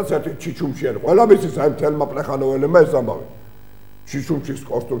ერთხელაც ერთი ჩიჩუმში არის ყველა მისის აი თელმა პლეხანოველებმა ეს ამბავი ჩიჩუმშის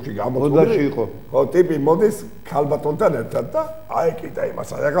კოსტუმში გამოწვეული იყო ხო ტიპი მოდის ქალბატონთან ერთად და აი კიდე იმას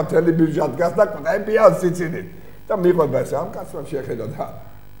აი ახლა მთელი ბიჭი დგას და ყვებიან სიცინით და მიყვება ეს ამ კაცმა შეხედა და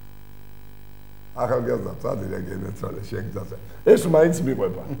ახალგაზრდა წადი რა გენაცვალე შეგძაზე ეს მაინც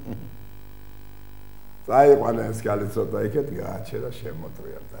მიყვება წაიყვანა ეს კაცი ცოტა იქეთ გააჩერა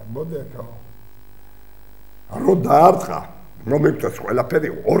შემოტრია და მოდი ახლა რო დაარტყა რომ მიწეს ყველაფერი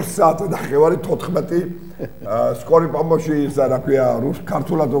 2 საათი და ხევარი 14 სკორი პამოში ისა რა ქვია რუს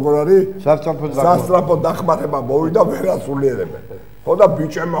ქართულად როგორ არის სასტრაფო დახმარება მოვიდა ვერასულიერებენ ხო და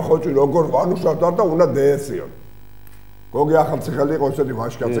ბიჭებმა ხოჭი როგორ ვანუშავდა და უნდა დეესიონ გოგი ახალციხელი იყო ესეთი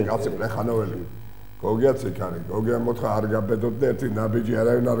ვაშკაცი კაცი პლეხანოველი გოგიაც იქ არის გოგია მოთხა არ გაბედოთ და ერთი ნაბიჯი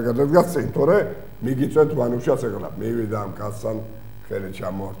არავინ არ გადადგას წინ თორე მიგიწვეთ ვანუშას ეგლა მივიდა ამ კაცთან ხელი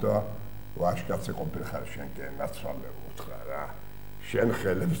ჩამოართვა ვაშკაცი ყოფილხარ შენ გენაცვალე უთხრა რა შენ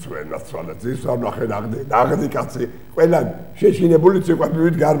ხელებს ვენაცვალე ძის არ ნახე ნაღდი კაცი ყველა შეშინებული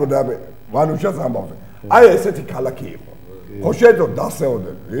ციყვებივით გარბოდა ვანუშას ამბავზე აი ესეთი ქალაქი იყო ხო შედო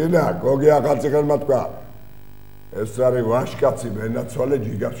დასეოდნენ ინა გოგი ახალციხელმა თქვა ეს არის ვაშკაცი ვენაცვალე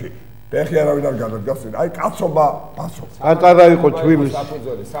ჯიგარში ფეხი არავინ არ გადადგას აი კაცობა პასობს ატარა იყო თბილისში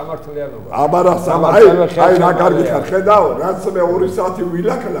საფუძველი სამართლიანობა აბარა აი რა კარგი ხარ ხედავ რაც მე 2 საათი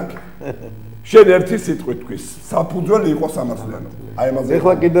ვილაქლაკ შენ ერთი სიტყვით თქვის საფუძველი იყო სამართლიანობა აი ამაზე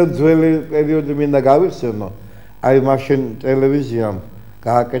ეხლა კიდევ ძველი პერიოდი მინდა გავიხსენო აი მაშინ ტელევიზიამ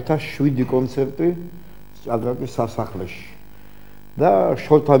გააკეთა 7 კონცერტი ჭადრაკის სასახლეში და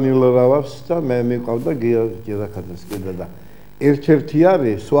შოთა მილერავას და მე მიყავდა გიახაძეს კიდე და ერთ-ერთი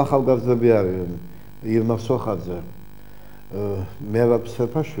არის სო ახალგაზრდები არის ირმა სოხაძე მერაბ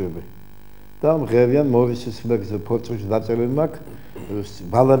სეფაშვილი და მღერიან მორისის ფლეგზე ფორწუში დაწერილი მაქვს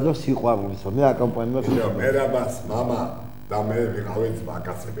ბალადა სიყვარულისა მე აკომპანიმент მერაბას мама და მე ვიყავით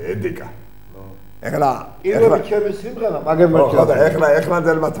ბაკაცები ედიკა ეხლა ჩემი სიმღერა მაგერმა და ეხლა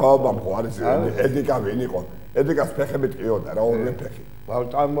დელმა თაობამ ხო არის ედიკა ვინ იყო ედიკას ფეხებით ყიოდა რა ორი ფეხი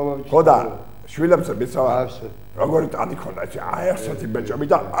ხო და შვილებს მიცავა როგორი ტანი ქონდა აი ასეთი ბეჭები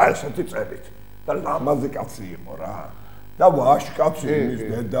და აი ასეთი წელით და ლამაზი კაცი იყო რა და ვაშკაცი ის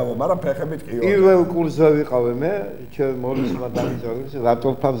დედაო მაგრამ ფეხებით ყიოდა პირველ კურსზე ვიყავე მე ჩემ მორისმა დამიჯერეს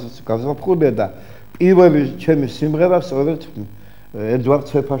რატოლფანს გაზაფხულია და პირველი ჩემი სიმღერა სწორედ ედვარდ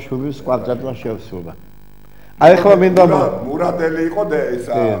სეფაშვილის კვარტეტმა შევსრულა აი ახლა მინდა მურადელი იყო და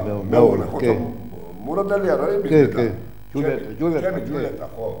ისა მეურე ხო მურადელი არ არის კი ჯულეტა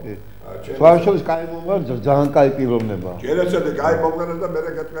ხო თვალშორის კაი მომღერალი ძალიან კაი პიროვნება ჯერესეთი კაი მომღერალი და მე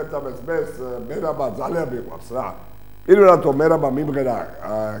გეტყვით ამას მერაბა ძალიან მიყვარს რა პირველად თუ მერაბა მიმღერა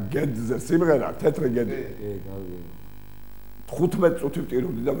გედზე სიმღერა თეთრი გედი 15 წუთი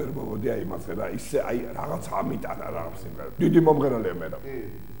ვტირობდი და ვერ მოვოდი აი იმაზე რა ისე აი რაღაც ამიტანა რა სიმღერა დიდი მომღერალია მერაბა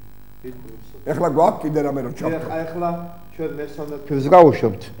ეხლა გვაქვს კიდე რამე რომ ჩავთვალ ეხლა ჩვენ მესამე ფილმს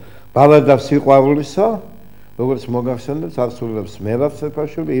გავუშვებთ ბალადა სიყვარულისა როგორც მოგახსენებთ ასრულებს მერაბ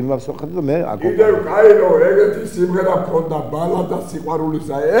სეფაშვილი ირმა სოხაძე და მე კიდევ კაირო ეგეთი სიმღერა მქონდა ბალადა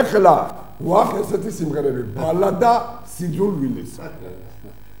სიყვარულისა ეხლა ვახ ესეთი სიმღერები ბალადა სიძულვილისა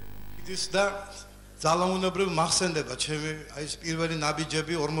ის და ძალაუნებრივ მახსენდება ჩემი აი ეს პირველი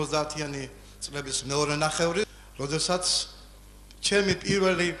ნაბიჯები 50-იანი წლების მეორე ნახევრის როდესაც ჩემი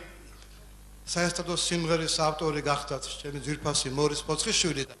პირველი საესტრადო სიმღერის ავტორი გახდათ ჩემი ძვირფასი მორის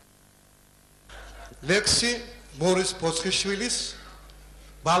პოცხიშვილი და ლექსი მორის პოცხიშვილის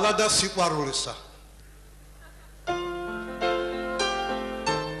ბალადა სიყვარულისა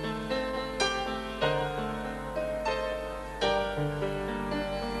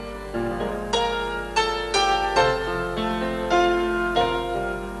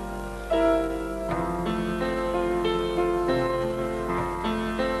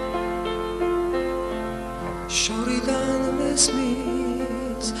შორიდან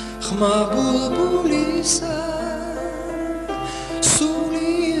მესმის ხმა ბულბულისა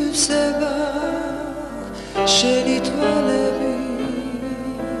სული უსება შენი თვალები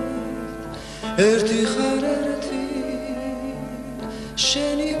ერთი ხარ ერთი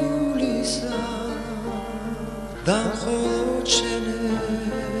შენი გულისა და მხოლოდ შენ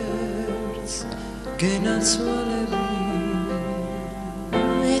ერთს გენაცვალები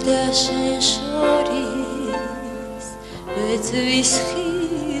მე და შენ შორის ეთვის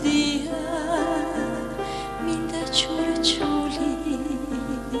ხიდია მინდა ჩურჩულით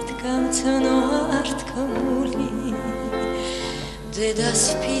გამცნო არტკმული დედას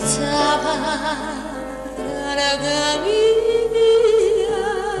ფიცავა რა გამია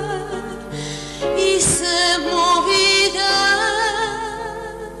ისე მოვიდა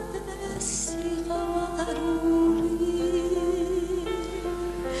სიყვარული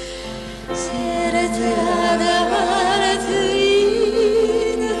სერეძადა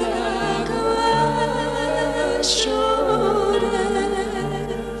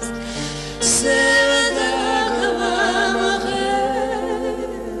Sevda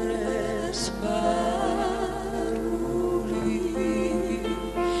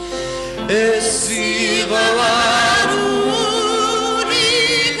ეს სიყვარული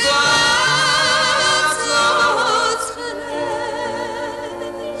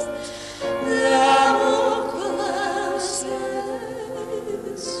გაცოცხლებს და მოკლავს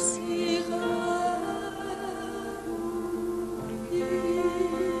ეს სიყვარული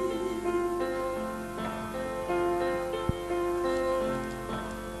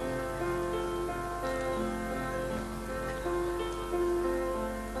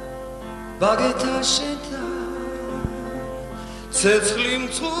ბაგეთა შენთა ცეცხლი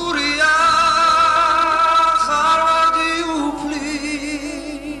მწყურია ხარვადი უფლის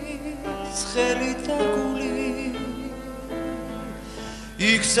ხელი და გული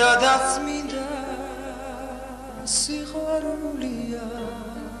იქ სადაც მინდა სიყვარულია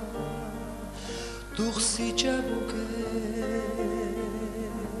დუხსი ჭაბუკე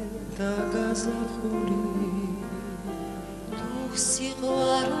და გაზაფხული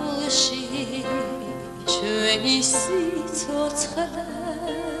სიყვარულში ჩვენი სიცოცხლე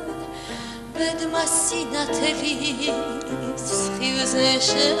ბედმა სინათლის სხივზე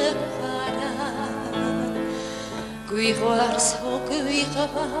შეფარა გვიყვარს ხო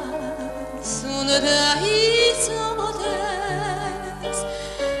გვიყვარს უნდა იცოდეს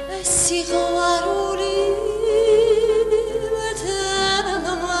ეს სიყვარული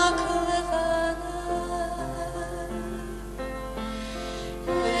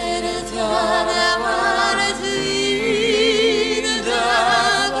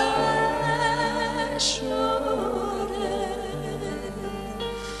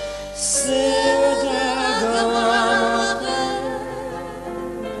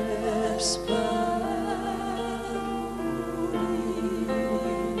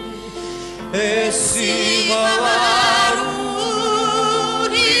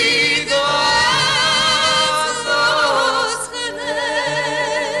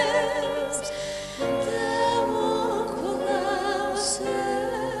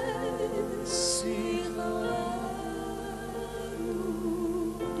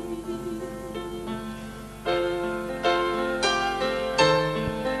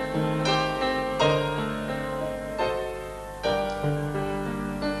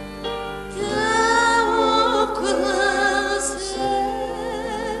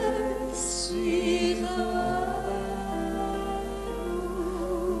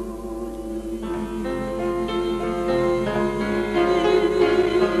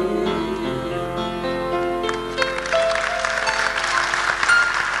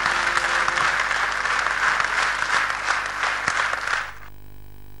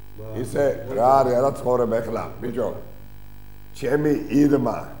რა ცხოვრება ეხლა ბიჭო ჩემი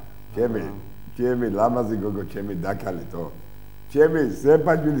ირმა ჩემი ლამაზი გოგო ჩემი დაკალითო ჩემი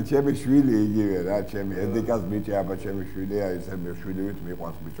ზეპაჯული ჩემი შვილი იგივე რა ჩემი ედიკას ბიჭი აბა ჩემი შვილია ისე მე შვილივით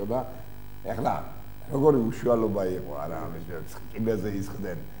მიყვარს ბიჭო და ეხლა როგორი უშუალობა იყო არა ამის ყიბეზე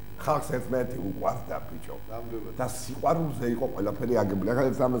ისხდნენ ხალხს ერთმანეთი უყვარდა ბიჭო და სიყვარულზე იყო ყველაფერი აგებული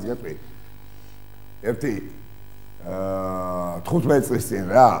ეხლა ამას გეტყვი ერთი 15 წლის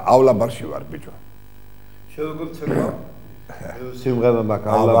წინ რაავლაბარში ვარ ბიჭო შეგოგორ ცეკვა სიმღერა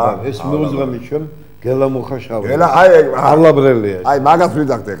მაქვსავლაბარ ეს მუზღამი ჩვენ გელა მუხაშავრი გელა აი ავლაბრელია აი მაგას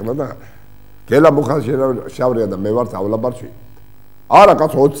ვიძახდე ეხლა და გელა მუხაშავრია და მე ვარავლაბარში არა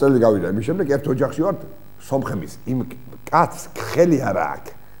კაცო 20 წელი გავიდა იმის შემდეგ ერთ ოჯახში ვარ სომხების იმ კაცს ხელი არა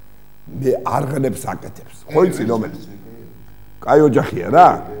აქვს მე არღნებს აკეთებს ხო იცი რომელიც კაი ოჯახია რა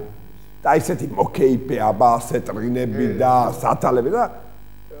და ისეთი მოკეიფე აბა ასე ტრინები და სათალები და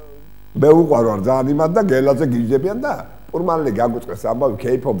მე უყვარ ვარ ძალიან იმად და გელაზე გიჯდებიან და პურმანელი გაგუწყეს ამბავი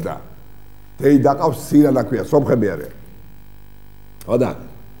კეიფობდა დეი დაყავს სირანა ქვია სომხები არიან ხო და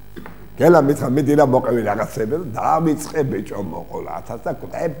გელა მითხრა მიდი რა მოყევი რაღაცები და დავიწყე ბიჭო მოყოლა 1000 და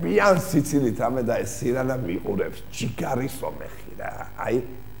კვებიან სიცილით ამე და ეს სირანა მიყურებს ჯიგარი სომეხი რა აი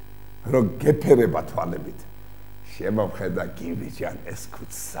რომ გეფერება თვალებით შემოვხედა გივიჯან ეს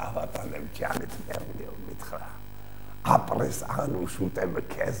ქუცავატანებ ჯანით მერლიო მითხრა აპრეს ანუ შუტემ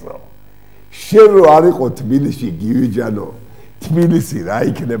ქეზო შენ რო არ იყო თბილისში გივიჯანო თბილისი რა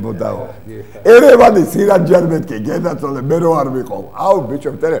იქნებოდაო ერევანი სირანჯარ მეთქე გენაცოლე მე რო არ ვიყო აუ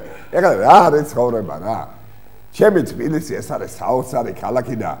ბიჭო მტერე ეხლა რა არის ცხოვრება რა ჩემი თბილისი ეს არის საოცარი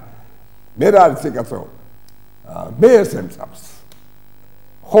ქალაქი და მე რა არის ეკაცო მე ეს ემწამს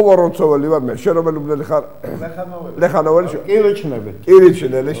ხოვორონცოველი ვარ მე შენ რომელი უბნელი ხარ ლეხანოველი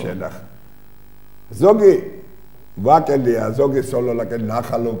კირიჩნელი შენახ ზოგი ვაკელია ზოგი სოლოლაკელი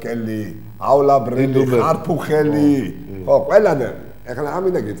ნახალოკელიავლაბრელი ხარფუხელი ხო ყველანე ეხლა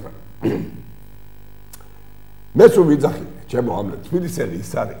ამინდა გითხრა მე სულ ვიძახი ჩემო ამლე თბილისელი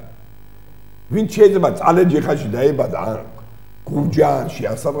ის არის ვინ შეიძლება წალენჯიხაში დაიბადა გურჯაანში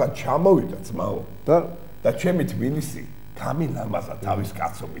ან სადღაც ჩამოვიდა ძმაო და ჩემი თბილისი გამილამაზა თავის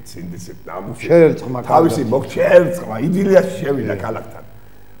კაცობით სინდისით ნამუსით თავისი მოგჩერწყმა იდილიაში შევიდა ქალაქთან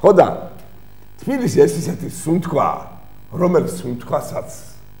ხო და თბილისი ეს ისეთი სუნთქვა რომელიც სუნთქვასაც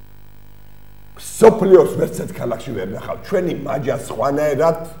სოფლიოს ვერცეთ ქალაქში ვერ ნახავ ჩვენი მაჯა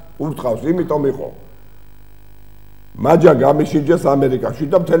სხვანაირად ურტყავს იმიტომ იყო მაჯა გამიშინჯეს ამერიკაში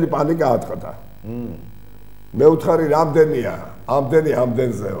და მთელი პანიკა აწყდა მე ვთხარი რამდენია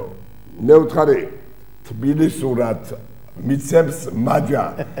ამდენზეო მე ვთხარი თბილისურად მიცემს მაჯა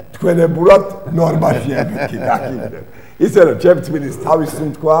თქვენებურად ნორმაში აკიდე ისე რომ ჩემ თბილის თავის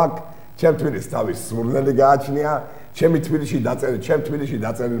სუნთქვა აქვს ჩემ თბილის თავის სურნელი გააჩნია ჩემ თბილისში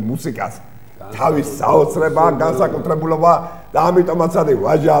დაწერილ მუსიკას თავის საოცრება განსაკუთრებულობა და ამიტომაც არის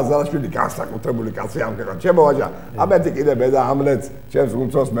ვაჟა აზარაშვილი განსაკუთრებული კაცი ამქეყა ჩემო ვაჟა ამეთი კიდე მე და ამლეც ჩემს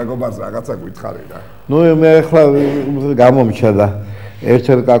გუნცოს მეგობარს რაღაცა გითხარი და ნუ მე ახლა გამომჩადა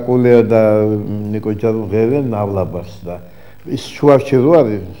ერთ-ერთ კაკულია და ნიკოჯარო ღერენ ნავლაბას და ის შუაში რო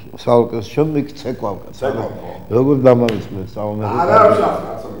არის საუკეთესო მიქცეკვავ კაცი როგორ დამავიწყდეს საუნდტრეკი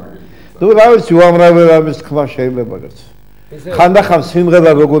ნუ რა ვიცი უამრავი რამის თქვა შეიძლება კაცი ხანდახან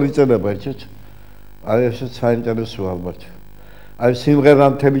სიმღერა როგორ იწერება ერთად აი ეს საინტერესოა ალბათ აი სიმღერა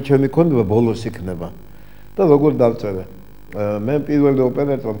მთელი ჩემი ქონდება ბოლოს იქნება და როგორ დავწერე მე პირველი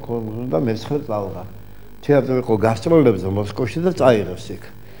ოპერატორი მქონდა მე-9 წელს თეატრში იყო გასტროლებზე მოსკოვში და წაიღეს იქ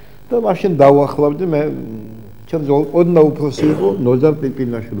და მაშინ დავახლავდი მე ჩემს ოდნა უფროსი იყო ნოზარ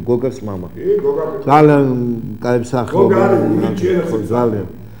პიპინაშვილი გოგას მამა ძალიან კაი მსახიობი ძალიან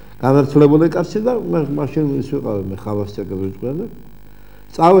განათლებული კაცი და მაშინ ის ვიყავი მე ხავასწაკები ვიწყდა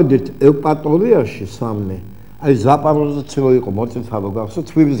წავედით ევპატორიაში სამნე აი ზაპაროჟეცილო იყო მოწინთავო გახსოვთ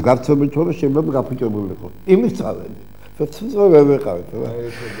თბილისის გართობით თორე შეიძლება გაფუჭებული იყო იმის წავედი ფერცზე ვერ ვიყავით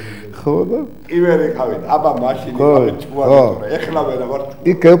ხო და პირველი ყავით აბა მაშინ იყავით ჭუარი ეხლა ვერა ვარ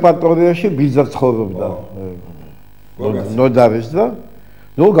იქ ევპატორიაში ბიზარ ცხოვრობდა ნოდარის და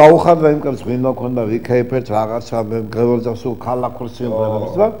ნუ გაუხარდა იმ კაცს ვინმე ქონდა ვიქეიფეთ რაღაცა მე გრეველზა სულ ქალაქურ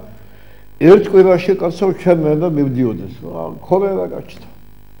სიმღერებს და ერთ კვირაში კაცო ჩემენ და მივდიოდეს ქოლერა გაჩნდა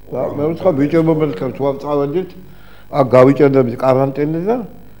და მე ვთქვა ბიჭებო მე თქვა წავედით აქ გავიჭერდებით კარანტინი და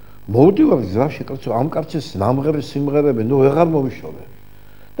მოვდივარ გზაში კაცო ამ კაცის ნამღერის სიმღერები ნუ ვეღარ მოვიშოვე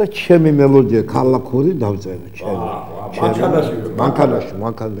და ჩემი მელოდია ქალაქური დავწერე ჩემი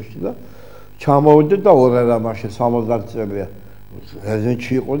მანქანაში და ჩამოვიდე და ორერა მაშინ 70 წელია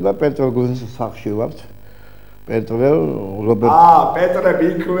ეზენში იყო და პეტროგრადის სახში ვართ პეტრე რობერტ პეტრე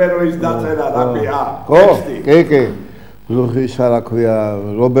იქვე რო ის დაწერა რა ქვია ხო კი ლუხის რა ქვია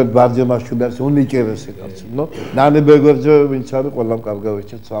რობერტ ბარჯემაშვილის უნიჭერესი კაცი ნო ნანებეგოძე ვინც არის ყველამ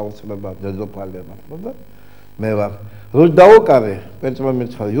კარგავიჩა საოცრება დედოფალია მართლა და მე ვარ რო დაუკარე პეტრე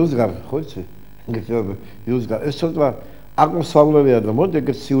მეცხა იუსგარ ხო იცი იუსგარ ეს ცოტა აღმოსავლელია და მოდი ეგ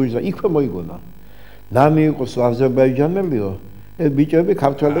სიუჟეტი იქვე მოიგონა ნანი იყოს აზერბაიჯანელიო ეს ბიჭები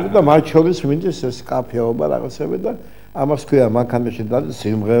ქართველები და მათ შორის მინდის ეს კაფეობა რაღაცები და ამას ქვია მანქანაში და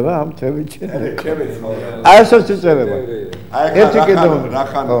სიმღერა ამ თემიჩი აი ესეც იწერება ერთი კიდევ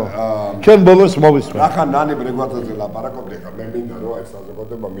რახან ჩვენ ბოლოს მოვისმენ რახან ნანი ბრეგვაძეზე ლაპარაკობდი ხა მე მინდა რომ ეს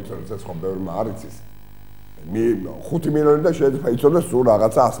საზოგადოება მიცოდეს ეს ხომ ბევრმა არ იცის 5 მილიონი და შეიძლება იცოდეს სულ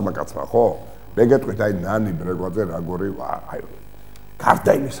რაღაცა 100 კაცმა ხო მე გეტყვით აი ნანი ბრეგვაძე როგორი აი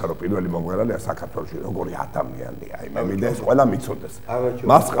გარდა იმისა რომ პირველი მომღერალია საქართველოში როგორი ადამიანია აი მე მინდა ეს ყველა მიცოდეს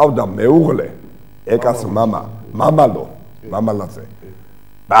მას ყავდა მეუღლე ეკას მამალაძე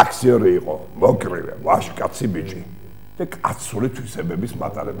ბაქსიორი იყო მოკრივე ვაშკაცი ბიჭი და კაცური თვისებების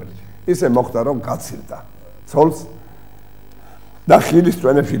მატარებელი ისე მოხდა რომ გაცილდა ცოლს და ხილის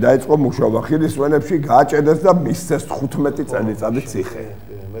წვენებში დაიწყო მუშაობა ხილის წვენებში გააჭედეს და მისცეს 15 წელიწადი ციხე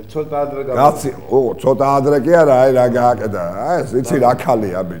მე ცოტა ადრე კაცი ცოტა ადრე კი არა აი რა გააკეთა ეს იცი რა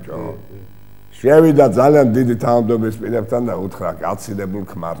ქალია ბიჭო შევიდა ძალიან დიდი თანამდებობის პირებთან და უთხრა კაცილებულ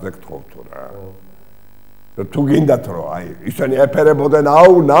ქმარზე გთხოვ თუ რა თუ გინდათ რომ აი ისინი ეფერებოდნენ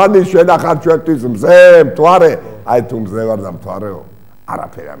აუ ნანი შენახარ ჩვენთვის მზე მთვარე აი თუ მზე ვარ და მთვარეო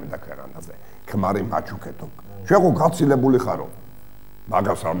არაფერი არ მინდა ქვეყანაზე ქმარი მაჩუქეთო ჩვენ ხო გაცილებული ხარო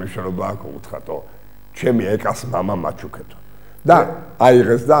მაგას არ მნიშვნელობა აქვს უთხრათო ჩემი ეკას მამა მაჩუქეთო და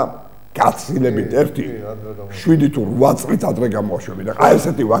აიღეს და გაცილებით ერთი 7 თუ 8 წლით ადრე გამოაშვები და აი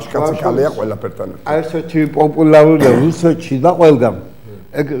ესეთი ვაშკაცი ქალია ყველაფერთან აი ესეთი პოპულარულია რუსეთში და ყველგან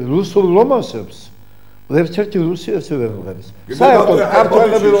ეგ რუსულ რომანსებს ერთ-ერთი რუსი ესე ვერ მღერის საერთოდ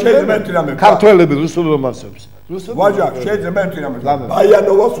ქართველები რუსულ რომანსებს ვაჟა შეიძლება ერთი რამე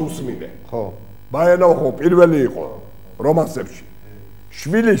ბაიანოვას უსმინე ხო ბაიანოვა ხო პირველი იყო რომანსებში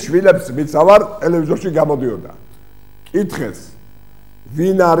შვილებს მიცავარ ტელევიზორში გამოდიოდა კითხეს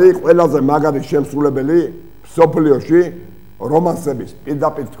ვინ არის ყველაზე მაგარი შემსრულებელი სოფლიოში რომანსების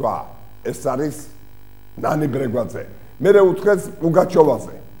პირდაპირ თქვა ეს არის ნანი ბრეგვაძე მე უთხრეს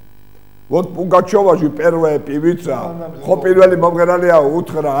პუგაჩოვაზე вот პუგაჩოვაში პირველი პივიცა ხო პირველი მომღერალია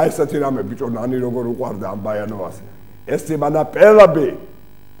უთხრა აი ესეთი რამე ბიჭო ნანი როგორ უყვარდა ამ ბაიანოვას ეს იმანა პელაბი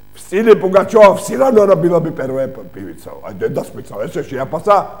სტილი პუგაჩოვა სილანორა ბილაბი პირველი პივიცაო აი დედასპიცა ესე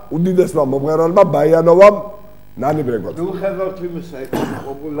შეაფასა უდიდესმა მომღერალმა ბაიანოვამ ნანი ბრეგვაძე თუ ხედავთ იმისა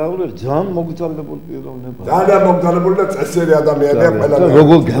პოპულარული ძალიან მოგზაურებული პიროვნება ძალიან მოგზაურებული და წესიერი ადამიანია ყველა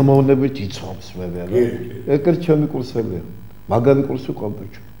როგორ გამოვნებით იცვამს მე ეგრე ჩემი კურსელია მაგარი კურსი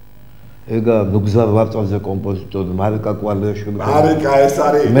კომპოზიტორი ეგა ნუგზარ ვარწაძე კომპოზიტორი მარიკა კვალიაშვილი მარიკა ეს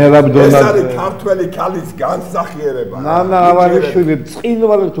არის ქართველი ქალის განსახიერება ნანა ავარიშვილი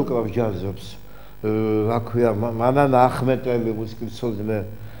წინვალეთ უკრავს ჯაზებს რა ქვია მანანა ახმეტელი მუსიკოსზე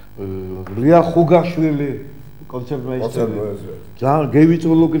ლია ხუგაშვილი კონცერტმეისტერი ძალიან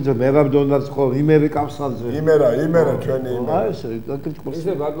გევიწულუკიძე მერაბდონაც ხო იმერი კავსაძე იმერა ჩვენი იმერა აი ეს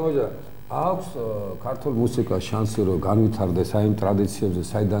ისე ბატონოჯა აქვს ქართულ მუსიკას შანსი რომ განვითარდეს აი იმ ტრადიციებზე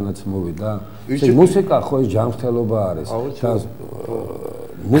საიდანაც მოვიდა ეს მუსიკა ხო ეს ჯანმრთელობა არის და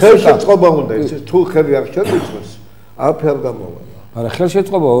ხელშეწყობა უნდა ის თუ ხელი არ შეგვიწევს არაფერ გამოვა არა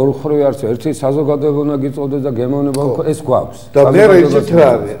ხელშეწყობა ორი ხრივი არც ერთი საზოგადოება უნდა გიწოდოს და გემოვნება ეს გვაქვს და მე იცით რა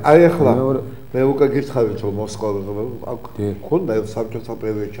არის აი ახლა მე უკვე გითხარით რომ მოსკოვი ხონდა საბჭოთა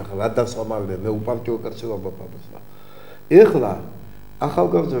პერიოდში ახლა რა დასამალია მე უპარტიო კაცებობა პაპასა ეხლა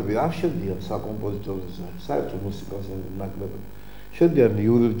ახალგაზრდები არ შედიან საკომპოზიტოროზე, საერთო მუსიკაზე ნაკლებად. შედიან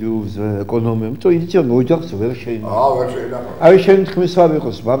იურიდიულზე, ეკონომიაზე, თო იციან ოჯახს ვერ შეიძლება. ვერ შეიძლება. აი შენ თქმის არ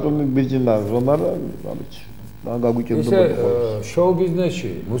იყოს, ბატონი ბიზნესა რომ არა, რა ვიცი. რა გაგვიჭირდება. ისე შოუ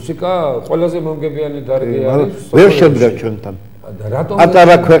ბიზნესში მუსიკა ყველაზე მომგებიანი დარგი არის. ვერ შემდგა ჩვენთან. რატომ?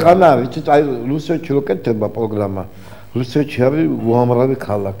 ატარა ქვეყანა არის, იცით აი რუსეთში რო კეთდება პროგრამა. რუსეთში არის უამრავი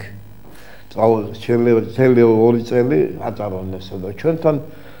ქალაქი. შეიძლება წელი 2 წელი აწარონ ესა და ჩვენთან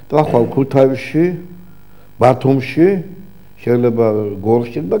ტრახვალ ქუთაისში, ბათუმში, შეიძლება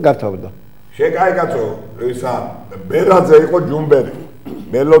გორში და გათავდა. შეკაი კაცო, ისა ბერაძე იყო ჯუმბერი,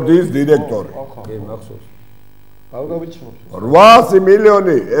 მელოდიის დირექტორი. კი, მახსოვს. ალბათ ვიცნობ. 800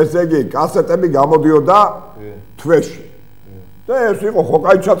 მილიონი, ესე იგი, კასეტები გამოდიოდა თვეში. და ეს იყო ხო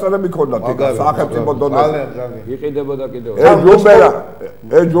კაი ჩაწერები ქონდა თიკა სახელმწიფო დონეზე. იყიდებოდა კიდევ.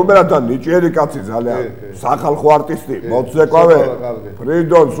 ეს ჯუმბერათან ნიჭიერი კაცი ძალიან სახალხო არტისტი, მოცეკვავე,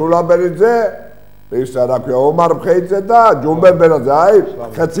 ფრიდონ სულაბერიძე, ისა რა ქვია, ომარ ფხეიძე და ჯუმბერ ბერაძე, აი,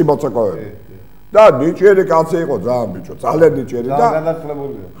 ხეცი მოცეკვავე. და ნიჭიერი კაცი იყო ძალიან ბიჭო, ძალიან ნიჭიერი და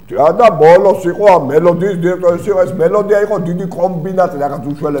განათლებულია. და ბოლოს იყო მელოდიის დირექტორი, ეს მელოდია იყო დიდი კომბინატი, რაღაც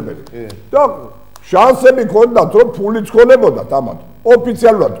უშველებელი. და შანსები ქონდათ რომ ფულიც ქონებოდა თამათ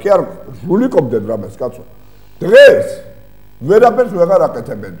ოფიციალურად კი არ ჟულიკობდნენ რამეს კაცო დღეს ვერაფერს ვეღარ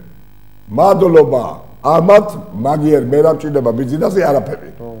აკეთებენ მადლობა ამათ მაგიერ მე რა მჭირდება ბიზნესზე არაფერი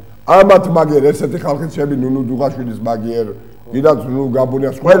ამათ მაგიერ ესეთი ხალხი ჩემი ნუნუ დუღაშვილის მაგიერ კიდაც ნუ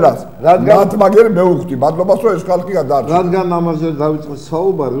გაბუნიას ყველას მათ მაგიერ მეუხდი მადლობას რომ ეს ხალხი გადაარჩა რადგან ამაზე დავიწყე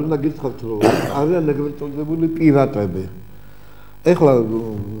საუბარი უნდა გითხრათ რომ არიან ეგრეთ წოდებული პირატები ეხლა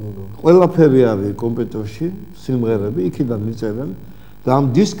ყველაფერი არის კომპიუტერში, სიმღერები, იქიდან მიწერენ და ამ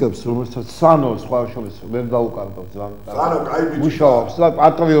დისკებს, რომელსაც სანო სხვა შორის ვერ დაუკარგავს ძალიან. სანო კაი ბიჭი. მუშაობს და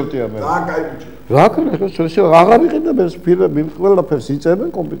პატრიოტია მე. და კაი ბიჭი. რა ქნა ეს აღარ იყიდება ეს ფილმები, ყველაფერს იწერენ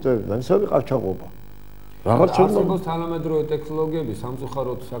კომპიუტერიდან, ეს არის ყარჩაღობა. რაღაც არსებობს თანამედროვე ტექნოლოგიები,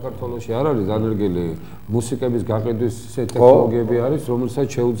 სამწუხაროდ საქართველოში არ არის განერგილი მუსიკების გაყიდვის ესე ტექნოლოგიები არის, რომელსაც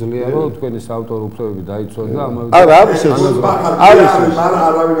შეუძლია რომ თქვენი საავტორო უფლებები დაიცვათ და ამავე არა არის ეს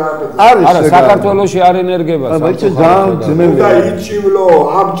არა საქართველოში არ ენერგება სამწუხაროდ და იჩივლო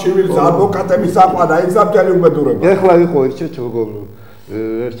ამ ჩივილს ადვოკატების აყვანა ის ამთელი უბედურება ეხლა იყო ისეთ როგორ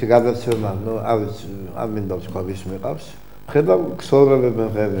ერთი გადაცემა ნუ არის არ მინდა ვთქვა ვის მეყავს ხედავ ქსოვრებებენ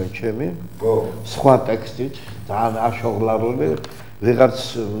ღებენ ჩემი სხვა ტექსტით ძალიან აშოღლარული ვიღარც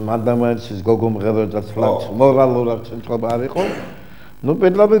მანდამაინცის გოგო მღეროდა თლაც მორალურად ცენტრობა არ იყო ნუ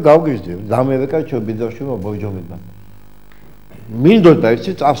პედლაბი გავგიჟდი ამერიკა ჩვენ ბიძაში მობოჯომიდან მინდოდა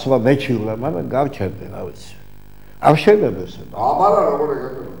იცი წასვლა მეჩივლა მაგრამ გავჩერდი რა ვიცი არ შეიძლება ესე აბარა როგორ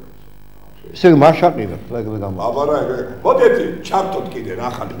ეგრე ესე მაშაყირა ეგრე გამა აბარა ეგრე მოდეთი ჩავთოთ კიდე რა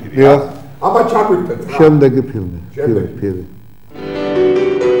ახალი პირი აბა ჩაგვიწეთ რა შემდეგი ფილმი ფილმი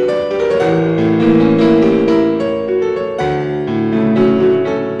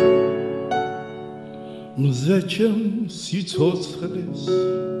მზეჩემ სიცოცხლეს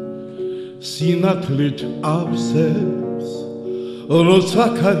სინათლით აბსებს როცა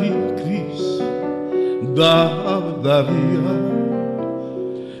ქარიქრის და ავდარია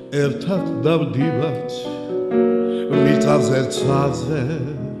ერთად დავდივართ მიწაზე ცაზე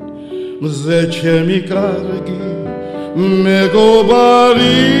მზე ჩემი კარგი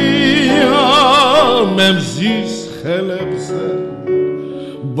მეგობარია მე მზის ხელებზე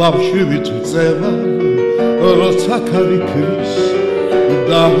ბავშვი ვიწევა როცა ქარიქრის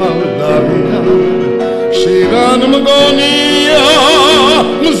დაავადია შიგან მგონია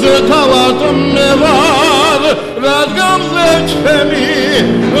მზე თავად მე ვარ რადგან ზე ჩემი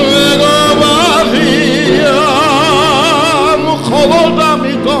მეგობარია მხოლოდ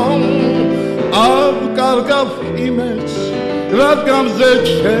ამიტომ ავკარგავ იმედს რადგან ზე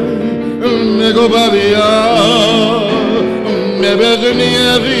ჩემი მეგობარია მე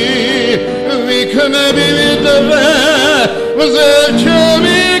ბედნიერი ვიქნები ვიდრე მზე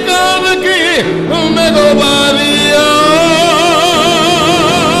ჩემი კარგი მეგობარია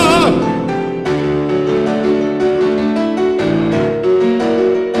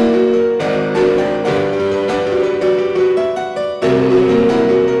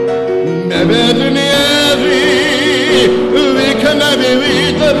მე ბედნიერი ვიქნები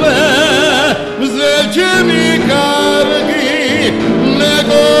ვიდრე მზე ჩემი კარგი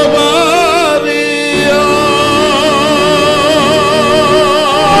მეგობარია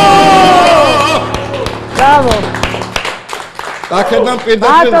Bravo. აქედან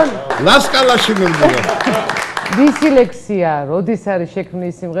პირდაპირ ლასკალაში მივიდა. Ვისი ლექსია, როდის არის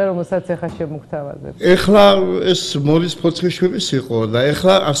შექმნილი სიმღერა, რომელსაც ახლა შემოგთავაზებ? ეხლა ეს მორის ფოცხიშვილის იყო და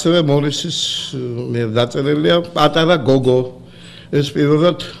ეხლა ასევე მორისის მე დაწერილია პატარა გოგო. ეს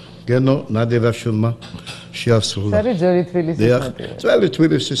პირველად გენო ნადირაშვილმა შეასრულა. არის ძველი თბილისის მოტივი. ძველი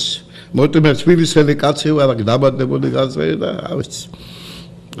თბილისის მოტივი თბილისელი კაცი ვარ, დაბადებული კაცი და რა ვიცი.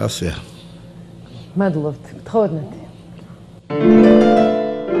 ასეა. მადლობთ. გთხოვდეთ.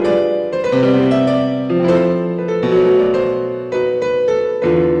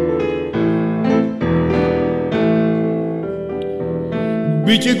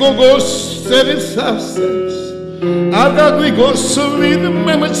 Bici gogos წერილს ასებს არ გაგვიგოს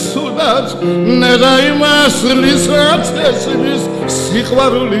ვინმე მცუდად ნედა იმასლის აცესის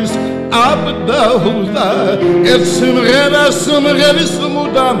სიყვარულის აბდაუდა ერთ სიმღერას სიმღერის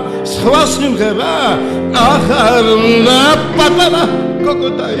მუდამ სხვა სიმღერა ახარ უნდა პატარა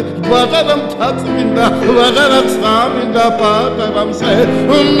გოგოდაი პატარა მთაწმინდა პატარა წამინდა პატარა მზე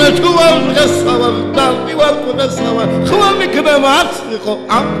მე თუ არ დღესავარ დავი ვარ ყდესავარ ხვალ მიქნება არც იყო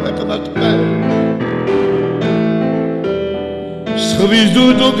ამ ქვეყნად სხვის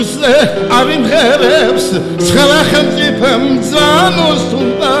დუდუგზე არ იმღერებს სხვა ხელმწიფემ ძანოს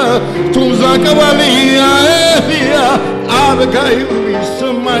თუნდა თუმცა კავალია ეფია არ გაივლის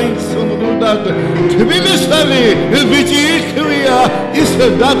მაინც უნდათ თბილისელი ბიჭი ხვია ის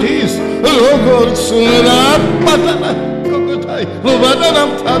დადის როგორც უნდა პატარა გოგოთაი პატარა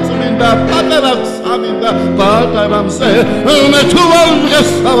მწაწმინდა პატარა წამინდა პატარა მზე მე თუ არ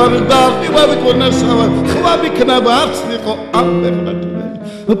დღესავარ დავი ვარ ყნესავარ ხვა მიქნება არც იყო ამ ქვეყნად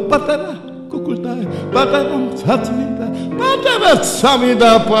პატარა გოგოთაი პატარა მწაწმინდა პატარა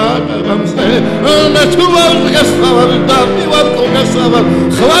წამინდა პატარა მზე მე თუ არ დღესავარ დავი ვარ ყნესავარ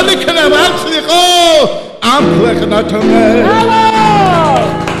ხვა მიქნება არც იყო ამ ქვეყნად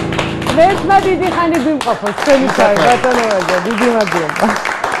მერტმა დიდი ხანი გვიმყოფოს თქვენი საი ბატონოებო დიდი მადლობა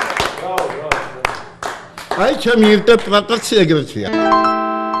აი ჩემი ინტერპრეტაცია ეგრეთია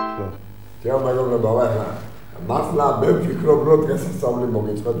ჩემ მეგობრებო ახლა მართლა მე ვფიქრობ რომ დღესასწაული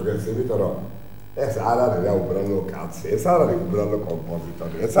მოგიწყო დღეს იმიტომ რომ ეს არ არის რა უბრალო კაცი ეს არ არის უბრალო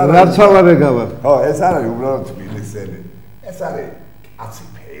კომპოზიტორი ეს არის რაცავარე გავარ ხო ეს არ არის უბრალო თბილისელი ეს არის კაცი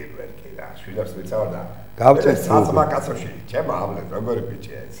ფეირვერკი რა შვილებს ვიცავ და გავწევ საწმა კაცოში ჩემ ავლე როგორი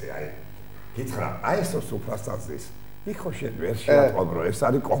ბიჭია ესე აი გითხრა აი ეს სუფრასტაზის იქ ხო შენ ვერ შეატყობ რომ ეს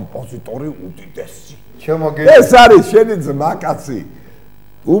არის კომპოზიტორი უდიდესი ეს არის შენი ძმა კაცი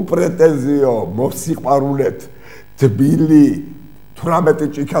უპრეტენზიო მოსიყვარულეთ თბილი 18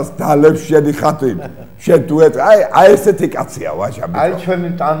 ჭიქას დალებს შენი ხათი შენ დუეტ აი ესეთი კაცია ვაჟა აი ჩვენი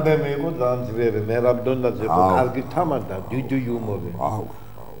ტანდემი იყო ძალიან ძლიერი მერაბდონაძე იყო კარგი თამაშდა დიდი იუმორი აუ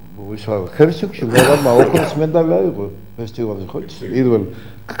ვიშალ ხერსიკში მერაბმა ოქროს მედალი აიღო ფესტივალზე ხო პირველ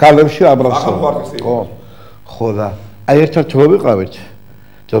კალებში აბრასო ხო და აი ერთად რო ვიყავით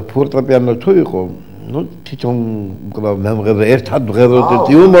და ფორტეპიანო თუ იყო ну თვითონ უკრავ მემღერე ერთად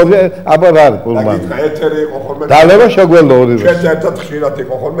ვღეროდეთ იუმორი აბა რა არის პულმანი და ეთერი იყო ხოლმე დალევა შეგველო ორივე ჩვენ ერთად ხშირად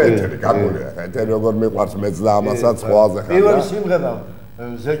იყო ხოლმე ეთერი გაგულია ეთერი როგორ მიყვარს მეც და ამასაც სხვაზე ხარ პირველი სიმღერა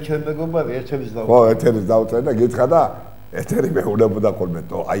ზეჩენ მეგობარი ეთერის და ხო ეთერის დავწერე და გითხრა და ეთერი მეუნებოდა ხოლმე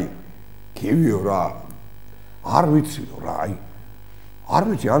თო აი გივიო რა არ ვიციო რა აი არ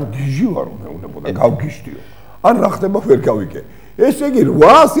ვიცი ან გიჟი ვარო მეუნებოდა გავგიშტიო ან რა ხდება ვერ გავიგე ესე იგი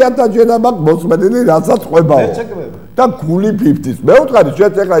 800.000 ჯერ მაქვს მოსმენილი რასაც ყვებაო და გული 50-ის მე ვთქვი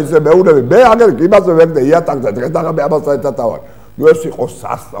შენ ეხლა ისე მეუნები მე აგერ იმაზე ვერდე იატაკზე დღესდღეობით ამას საერთათავარ ნუ ეს იყო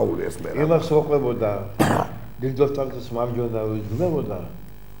სასწაული ეს მე იმას ვყვებოდა დილდოსტანს მარჯვენა ვიძნებოდა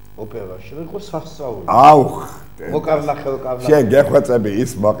ოპერაში იყო სასწაული აუ მოკარნახელ შენ გეხვეწები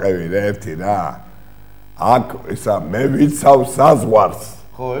ის მოყევი რა ერთი რა აქ ისა მე ვიცავ საზღვარს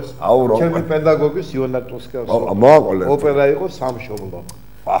ხო ეს ჩემი პედაგოგის იონატოსკას ოპერა იყო სამშობლო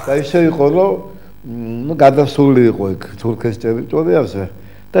და ისე იყო რომ ნუ გადასული იყო იქ თურქეთის ტერიტორიაზე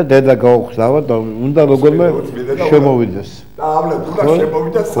და დედა გაუხსავა და უნდა როგორმე შემოვიდეს და ავლეთ უნდა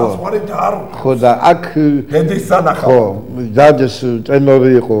შემოვიდეს საზღვარი და არ ხო და აქ დედის სანახავ ხო დადეს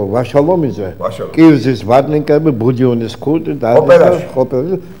ტენორი იყო ვაშალომიძე კირზის ვარნიკები ბუდიონის ქუდი და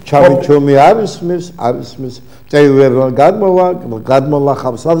ოპერაში ჩამიჩომი არის მის წეივერან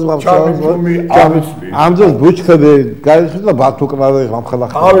გადმოლახავ საზღვარს ამძოს ბუჩქები გაიხსნა ბათუკნავე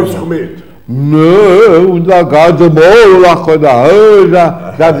რამხელა ხავის ხმით ნე უნდა გადმოლახო და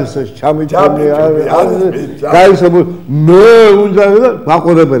დადეს ჩამიჩომი არის გაიხსნა ნე უნდა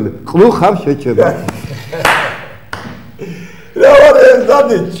მაყურებელი ყლუხავ შეჭება რა არის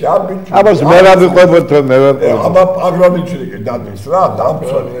დადი ჩამიჩომი აბას მე რა ვიყვებოდ რომ მე ვერ ყვები აბა პაგრამიჩი დადის რა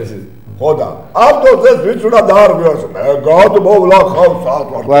დამწონი ხოდა ავტოზე ვიც უნდა დაარღვიოს მე გადმოლახავ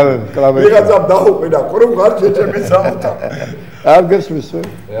საზღვარს ვიღაცა დაუყიდა ყრუმ არ შეჭების ავტო არ გესმის ვე?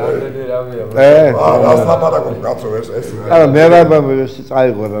 ასლაპარაკო კაცო ეს. არა მე რა ეს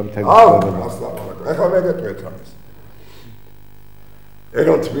წაიღო რა მთელი. ასლაპარაკო. ეხლა მე გეტყვით ამას.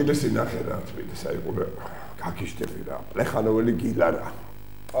 ეგრე თბილისი ნახე რა თბილისი აიყურე. გაგიშტები რა. პლეხანოველი გილა რა.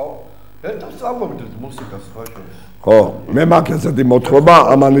 ხო. ერთ სწავლობთ მუსიკას ხო შორის. ხო, მე მაქვს ესეთი მოთხრობა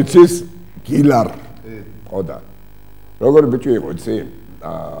ამანიცის გილარ. ხო და. როგორი ბიჭი იყო იცი?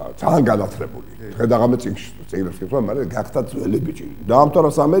 ძალიან განათლებული. ხედავ წიგნებს კითხვა, მაგრამ გახდა ძველი ბიჭი. დაამთავრა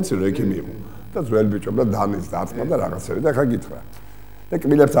სამედიცინო ექიმი იყო და ძველი ბიჭობდა დანის დაწმა და რაღაცები და ხა გითხრა. და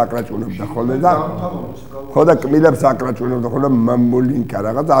კმილებს აკრაჭუნებდა ხოლმე და ხო და კმილებს აკრაჭუნებდა ხოლმე მამულინკა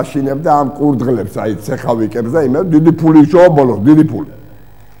რაღაც აშინებდა ამ კურდღლებს, აი ცეხავიკებს და იმენ დიდი ფული შოვა ბოლოს, დიდი ფული.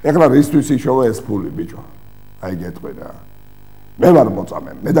 ეხლა რისთვის იშოვა ეს ფული ბიჭო? აი გეტყვი რა. მე ვარ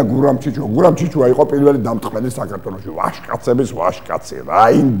მოწამე, მე და გურამ ჩიჩუა იყო პირველი დამტყმელი საქართველოში, ვაშკაცების ვაშკაცი,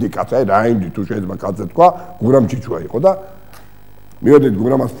 რაინდი კაცი, რაინდი თუ შეიძლება კაცზე თქვა, გურამ ჩიჩუა იყო და მივედით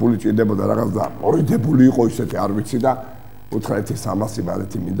გურამას ფული ჭირდებოდა რაღაც და მორიდებული იყო ისეთი არ ვიცი და უთხრა ერთი 300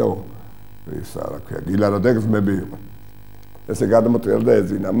 ბალეთი მინდა ეს რა ქვია, გილარა და გზმები იყო. ესე გადმოწერდა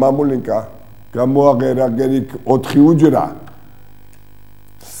ეძინა, მამულინკა, გამოაღერა გერიქ 4 უჯრა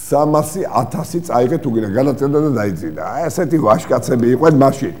 300,000 წაიღე თუ გინდა განაწერდა და დაიძინა. ესეთი ვაშკაცები იყვნენ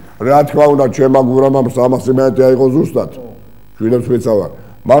მაშინ. რა თქმა უნდა, ჩემ გურამამ 300 მეტი აიღო ზუსტად. შვილებს ვეცავარ,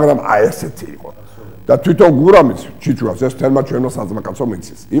 მაგრამ აი ესეთი იყო. და თვითონ გურამიც ჩიჩუას ეს თერმა ჩვენო საძმაკაცო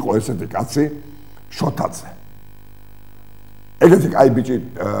მიცის. იყო ესეთი კაცი შოთაძე. ეგეთი კაი ბიჭი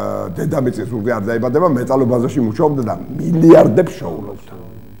დედამიწის ზურგზე არ დაიბადება, მეტალობაზაში მუშაობდა და მილიარდებს შოულობდა.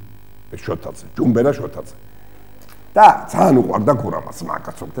 ეს შოთაძე, ჯუმბერა შოთაძე. და ძალიან უყვარდა გურამას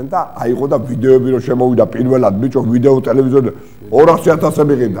მაკაცობდნენ და აიღო და ვიდეოები რო შემოვიდა პირველად ბიჭო ვიდეო ტელევიზორზე 200,000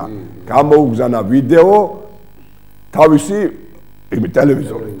 მიყიდა გამოუგზანა ვიდეო თავისი იმ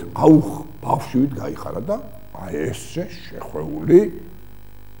ტელევიზორით აუ ბავშვით გაიხარა და აი ესე შეხვეული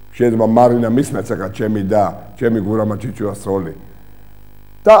შეიძლება მარინა მისმეც ეხა ჩემი და ჩემი გურამა ჩიჩუას როლი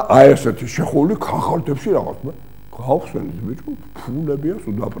და აი ესეთი შეხვეული ქაღალდებში რაღაც მე გავხსენით ბიჭო ფულებია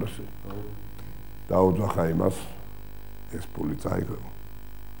სუდაპრესი დაუძახა იმას ეს ფული წაიღო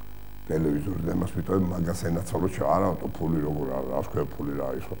ტელევიზორზე მას ვიტყვი მაგას ენაცალო არა ფული როგორ რა თქვა ფული რა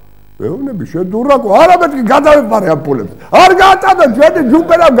ისო ვეუბნები შედურაკო არა მეთქი გადავეპარე ამ ფულებს არ გააწადა ჩვენი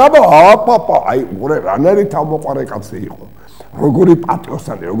ჯუმბერა გამო აპაპა აი ყურე რანერი თავმოყარე კაცი იყო როგორი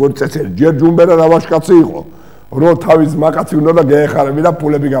პატრიოტი როგორი წესელი ჯერ ჯუმბერა რავაშკაცი იყო რო თავის მაკაცი უნდა და გაეხარები და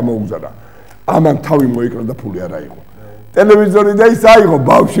ფულები გამოუგზავნა ამან თავი მოიკრა და ფული არა იყო ტელევიზორი და ის აიღო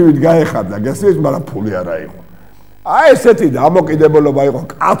ბავშვით გაეხარდა გასწრებს მაგრამ ფული არა იყო აი ესეთი დამოკიდებულება იყო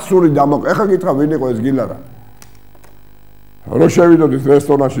კაცური ეხა გითხრა ვინ იყო ეს გილარა რო შევიდოდით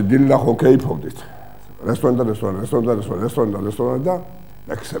რესტორანში დილნახო კეიფობდით რესტორანი და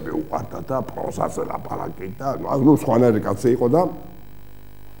ლექსები უყვარდა და პროზაზე ლაპარაკი და ნუ სხვანაირი კაცი იყო და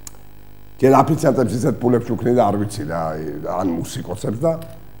ჯერ აფიციანტებს ისეთ ფულებს უქნი და არ ვიცი რა ან მუსიკოსებს და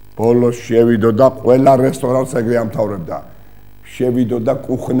ბოლოს შევიდო და ყველა რესტორანს ეგრე ამთავრებდა შევიდო და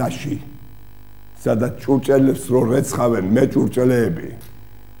კუხნაში სადაც ჭურჭელებს რო რეცხავენ მე ჭურჭელეები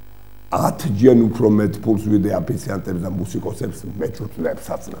 10 ჯერ უფრო მეტ ფულს ვიდე აფიციანტებს და მუსიკოსებს მე ჭურჭელებს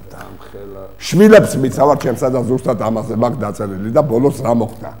აცნებდა ამხელა შვილებს მიცავარ ჩემსა და ზუსტად ამაზე მაგ დაწერილი და ბოლოს რა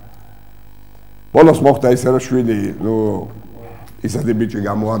მოხდა ბოლოს მოხდა ისე რომ შვილი ნუ ისეთი ბიჭი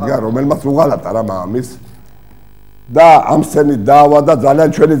გამოადგა, რომელმაც უღალატა რა მამის და ამ სცენით დაავადა ძალიან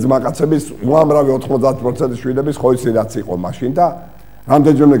ჩვენი ძმაკაცების უამრავი 90% შვილების ხო ისი რაც იყო მაშინ და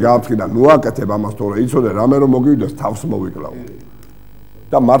რამდენჯერმე გააფრთხილა, ნუ აკეთებ ამას თორე იცოდე რამე რომ მოგივიდეს თავს მოვიკლავ.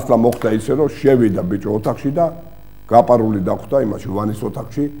 და მართლა მოხდა ისე რომ შევიდა ბიჭო ოთახში და გაპარული დახვდა იმაში ვანის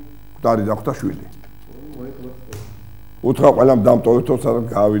ოთახში, მკვდარი დახვდა შვილი. უთხრა ყველამ დამტოვეთო სადაც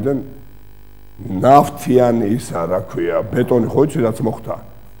გაავიდნენ ნავთიანი ისა რა ქვია, ბეტონი ხო იცი რაც მოხდა.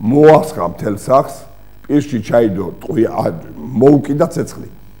 მოასხა მთელ სახლს, პირში ჩაიდო ტყვი მოუკიდა ცეცხლი.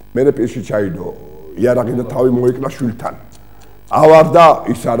 მერე პირში ჩაიდო იარაღი და თავი მოიკლა შვილთან. ავარდა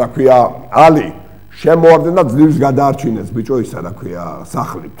ისა რა ქვია, ალი შემოარდნენ და ძლივს გადაარჩინეს ბიჭო ისა რა ქვია,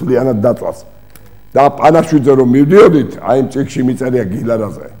 სახლი მთლიანად დაწვას. და პანაშვიდზე რომ მივდიოდით, აი იმ წიგნში მიწერია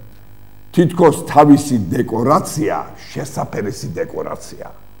გილარაზე. თითქოს თავისი დეკორაცია, შესაფერისი დეკორაცია.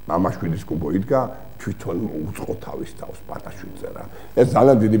 მამაშვილის კუბო იდგა, თვითონ უწყო თავის თავს პანაშვიდზე რა. ეს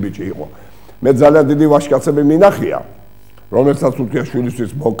ძალიან დიდი ბიჭი იყო. მე ძალიან დიდი ვაჟკაცები მინახია, რომელსაც უთქვია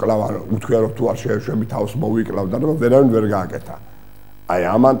შვილისთვის მოკლავა, უთქვია რომ თუ არ შეეშვები თავს მოვიკლავ და რომ ვერავინ ვერ გააკეთა. აი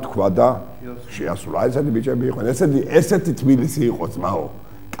ამან თქვა და შეასრულა. აი ესეთი ბიჭები იყვნენ. ესეთი თბილისი იყო ძმაო.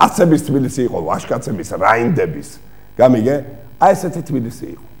 კაცების თბილისი იყო, ვაჟკაცების, რაინდების. გამიგე? აი ესეთი თბილისი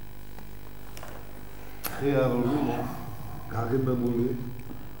იყო. გაგებებული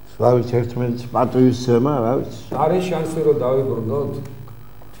სვავი ერთმანეთს პატივისცემა, რა ვიცი. არის შანსი რომ დავიბრუნოთ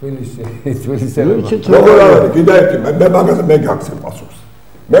თბილისელებმა. როგორ არის? კიდე ერთი მე მაგაზე მე გაგცემ პასუხს.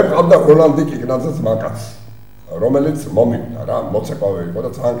 მე მყავდა როლანდი კიკნაძეს მაკაც, რომელიც მომივიდა რა, მოცეკვავე იყო და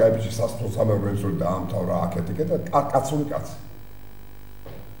ძალიან კაი ბიჭი სასწავლო ინსტიტუტი დაამთავრა აქეთ-იქეთ და კაცური კაცი.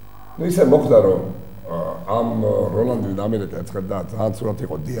 ნუ ისე მოხდა რომ ამ როლანდი დამერეთ ერთხელ და ძალიან ცუდად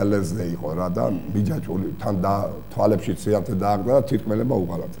იყო დიალეზზე იყო რა და მიჯაჭული თან და თვალებში ციათე დააგდა და თირკმელება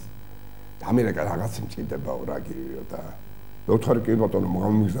უღალატეს. დამერეკა რაღაც მჭირდებაო რა გივიო და მე ვთქვი კი ბატონო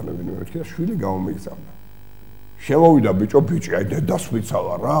გამომიგზავნე ვინმე მეთქი და შვილი გამომიგზავნა. შემოვიდა ბიჭი აი დედას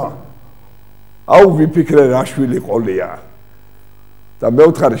ვიცავა რა. აუ ვიფიქრე რა შვილი ყოლია. და მე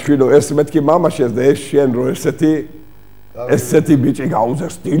ვთქვი შვილო ეს მეთქი მამაშეს და ეს შენ რო ესეთი ბიჭი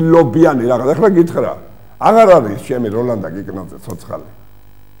გაუძეს სტილობიანი რაღაც. ახლა გითხრა აღარ არის ჩემი როლანდა კიკნაძე ცოცხალი.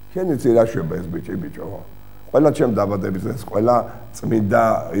 შენი წირაშვება ეს ბიჭო. ყველა ჩემ დაბადების ეს ყველა წმინდა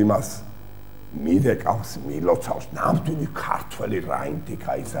იმას მიდეკავს, მილოცავს, ნამდვილი ქართველი რაინდი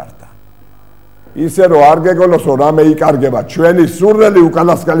გაიზარდა. ისე რომ არ გეგონოსო რამე იკარგება ჩვენი სურნელი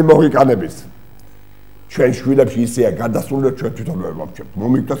უკანასკნელი მოჰიკანების. ჩვენ შვილებში ისეა გადასული რომ ჩვენ თვითონ ვერ ვამჩებთ.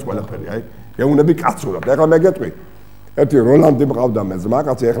 მომიგდეს ყველაფერი, აი, გეუნები კაცურად. ეხლა მე გეტყვი ერთი როლანდი მყავდა მე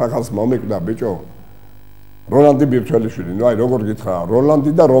ძმაკაცი, ეხლა ხალხს მომიკვდა ბიჭო. როლანდი ბირთველიშვილი, ნუ აი როგორ გითხრა,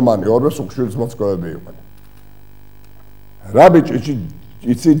 როლანდი და რომანი ორივე სუხშვილის მოწყობები იყვნენ. რა ბიჭი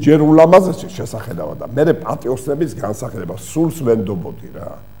იცი ჯერ ულამაზესი შესახედავა და მე პატიოსნების განსახილება სულს ვენდობოდი რა.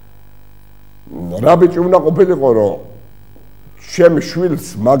 რა ბიჭი უნდა ყოფილიყო რომ ჩემ შვილს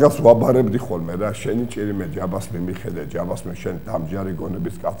მაგას ვაბარებდი ხოლმე რა, შენი ჭირი მე ჯაბას მიმიხედე, ჯაბას მე შენ დამჯარი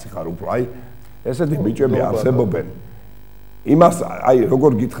გონების კაცი ხარ უფრო აი ესეთი ბიჭები არსებობენ. იმას აი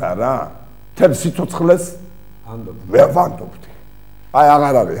როგორ გითხრა რა, თელ სიცოცხლეს ვანდობდი. აი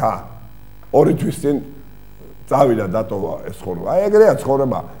აღარ არის ჰა. ორი თვის წინ წავიდა დატოვა ეს ხორვა. აი ეგრეა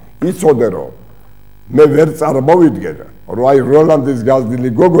ცხოვრება. იცოდე რომ მე ვერ წარმოვიდგენ რომ აი როლანდის გაზრდილი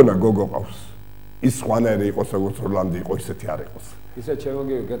გოგონა გოგო ყავს. ის ხვანერი იყოს როგორც როლანდი იყო ისეთი არ იყოს. ისე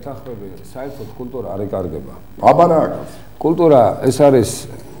ჩემოგივი გეთანხმები, საერთოდ კულტურა არ იკარგება. აბარა კულტურა ეს არის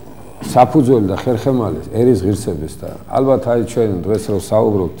საფუძველი და ხერხემალი ერის ღირსების და ალბათ აი ჩვენ დღეს რო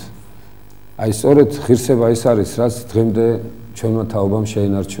საუბრობთ აი სწორედ ღირსება ის არის რაც დღემდე ჩვენმა თაობამ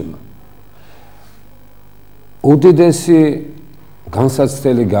შეინარჩუნა. უდიდესი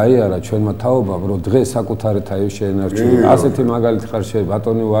განსაცდელი გაიარა ჩვენმა თაობამ რომ დღეს საკუთარი თაობი შეინარჩუნა. ასეთი მაგალითი ხარ შენ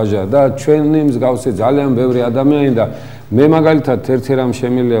ბატონი ვაჟა და ჩვენი მსგავსი ძალიან ბევრი ადამიანი და მე მაგალითად ერთი რამ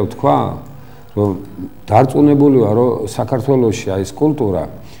შემიძლია ვთქვა რომ დარწმუნებული ვარ რომ საქართველოში აი ეს კულტურა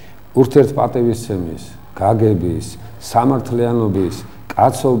ურთიერთპატივისცემის, გაგების, სამართლიანობის,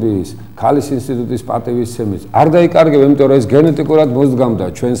 კაცობის, ქალის ინსტიტუტის პატივისცემის არ დაიკარგება, იმიტომ რომ ეს გენეტიკურად მოსდგამდა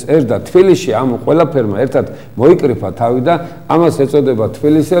ჩვენს ერთ და თბილისში ამ ყველაფერმა ერთად მოიკრიფა თავი და ამას ეწოდება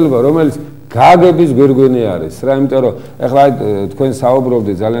თბილისელობა, რომელიც გაგების გვირგვინი არის რა, იმიტომ რომ ეხლა თქვენ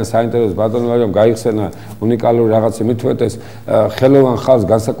საუბრობდით ძალიან საინტერესო ბატონო ვაჟამ გაიხსენა უნიკალური რაღაცა მithვეთეს ხელოვან ხალხს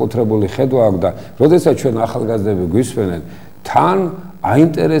განსაკუთრებული ხედვა აქვს და როდესაც ჩვენ ახალგაზრდები გვისვენენ თან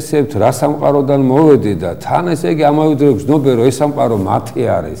აინტერესებთ რა სამყაროდან მოვედი და თან ესე იგი ამავე დროს გრძნობენ რომ ეს სამყარო მათი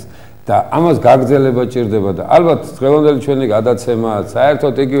არის და ამას გაგრძელება ჭირდება და ალბათ დღევანდელი ჩვენი გადაცემა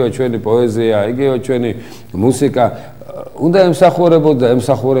საერთოდ იგივე ჩვენი პოეზია, იგივე ჩვენი მუსიკა უნდა ემსახურებოდა,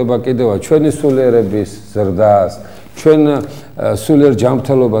 ემსახურება კიდევ ჩვენი სულიერების ზრდას, ჩვენ სულიერ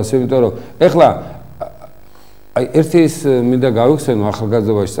ჯანმრთელობას, იმიტომ რომ ეხლა აი ერთი ის მინდა გავიხსენო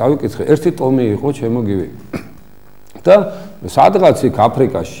ახალგაზრდობაში წავიკითხე, ერთი ტომი იყო ჩემოგივი. და სადღაც იქ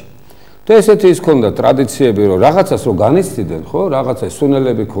აფრიკაში. და ესეთი ის ქონდა ტრადიციები, რომ რაღაცას რო განიცდიდნენ, ხო, რაღაცა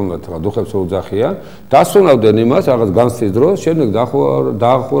სუნელები ქონდათ, რა დუხებს რო უძახიან, დასუნავდნენ იმას, რაღაც განცდის დროს, შემდეგ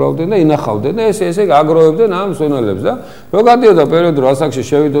დაახურავდნენ და ინახავდნენ და ესე აგროვებდნენ ამ სუნელებს და რო გადიოდა პერიოდი, რო ასაკში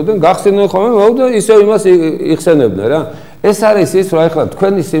შევიდოდნენ, გახსნიდნენ ხოლმე, მოვიდა ისევ იმას იხსენებდნენ რა. ეს არის ის, რომ ახლა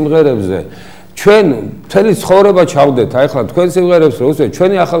თქვენი სიმღერებზე ჩვენ მთელი ცხოვრება ჩავდეთ, აი ახლა თქვენ სიმღერებს რო უსვენ,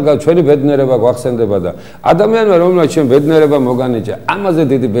 ჩვენი ახალგაზრდა, ჩვენი ბედნიერება გვახსენდება და ადამიანმა რომელსაც ჩვენ ბედნიერება მოგანიჭა, ამაზე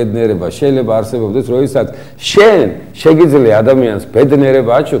დიდი ბედნიერება შეიძლება არსებობდეს, როდესაც შენ შეგიძლია ადამიანს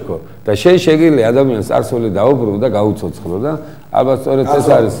ბედნიერება აჩუქო და შენ შეგიძლია ადამიანს წარსული დაუბრუნო და გაუცოცხლო და ალბათ სწორედ ეს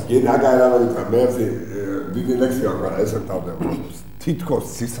არის. გინაგარავა მე დიდი ლექსია ვარ, ესე თავდება. თითქოს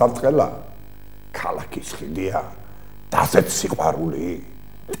სისარტყელა ქალაქის ხიდია, დასეთ სიყვარული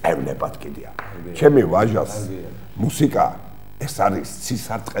ევლებად კიდია. ჩემი ვაჟას მუსიკა ეს არის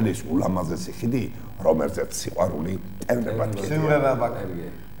სისარტყელის ულამაზესი ხიდი, რომელზეც სიყვარული ევლებად კიდია. სიმღერა ბაკერია.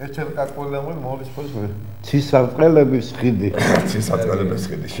 ერთ-ერთი კაკულემული მორის ფოსვე. სისარტყელების ხიდი. სისარტყელების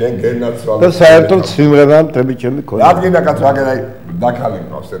ხიდი. შენ გენაცვალე. და საერთოდ სიმღერა მთელი ჩემი ქონდა. დადგინა კაც ვაგერაი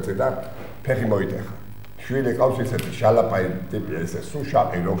დაქალინოს ერთი და ფეხი მოიტეხა. შვილი ყავს ისეთი შალაპაი ტიპი ესე სულ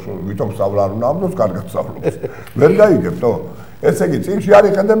შაყი რო ვითომ სწავლა არ უნდა ამბობს კარგად სწავლობს. ვერ გაიგებთო? ესე იგი წინში არ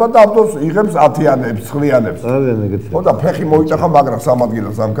იყენდება და ამბობს იღებს 10-იანებს, 9-იანებს. არიან ეგეთი. ხო და ფეხი მოიტეხა მაგრამ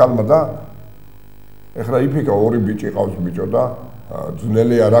სამადგილოს ამ კალმა და ეხლა იფიქა ორი ბიჭი ყავს ბიჭო და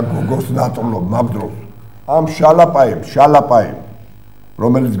ძნელი არა გოგოს ნატოლო მაბდროს. ამ შალაპაი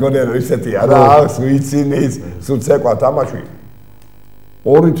რომელიც გონია რომ ისეთი არა აქვს ვიცინის სულ ცეკვა თამაში.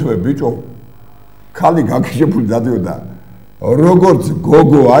 ორი თვე ბიჭო ხალი გაგიჟებული დადიოდა როგორც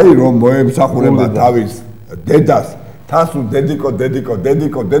გოგო აი რომ მოემსახურება თავის დედას თასუ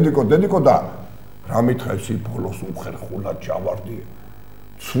დედიკო და რა მითხევსი ბოლოს უხერხულად ჩავარდი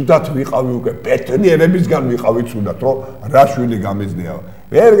ცუდად ვიყავი უკვე პეტნიერებისგან ვიყავი ცუდად რომ რა შვილი გამიზნია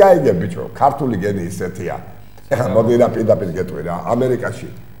ვერ გაიგე ბიჭო ქართული გენი ისეთია ეხლა მოდი რა პირდაპირ გეტყვი რა ამერიკაში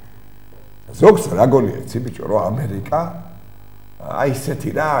ზოგს რა გონია იცი ბიჭო რომ ამერიკა აი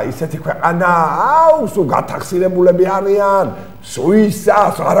ისეთი ქვეყანა, აუ, სულ გათახსირებულები არიან.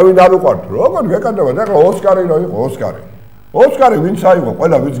 სუისას არავინ არ უყვართ. როგორ გეკანდება? ეხლა ოსკარი რო იყო, ოსკარი ვინც აიღო,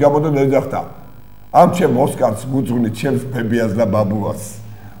 ყველა ვინც გამოდენ ეძახდა. ამ ჩემ ოსკარს გუძღვნი ჩემს ბებიას და ბაბუას.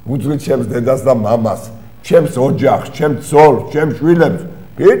 გუძღვნი ჩემს დედას და მამას, ჩემს ოჯახს, ჩემს ძოლს, ჩემს შვილებს.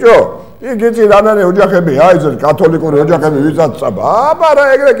 ბიჭო, იგიცი რანარი ოჯახები, აი ეს კათოლიკური ოჯახები ვისაც წაბა. აბა რა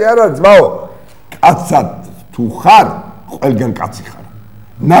ეგრე კი არ არის, ძმაო. კაცად თუ ხარ ყველგან კაცი ხარ.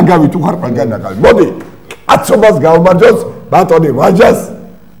 ნაგავი თუ ხარ ყველგან ნაგავი. მოდი, კაცობას გავმარჯოს ბატონი ვაჯას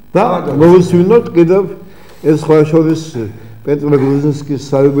და მოვისმინოთ კიდევ ეს სხვა შორის პეტრე გრუზინსკის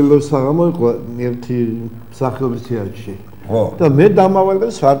საიუბილეო საღამო იყო ერთი მსახიობის თეატრში. ხო. და მე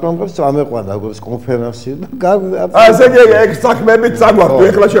დამავალეს სარტონგებს წამეყვანა როგორც კონფერენცია და ასე ეგ საქმეებით წაგვართ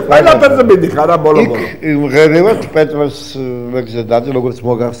ეხლა ყველაფერზე მიდიხარ რა ბოლო-ბოლო. იმღერებათ პეტრეს ლექსზე დაძე როგორც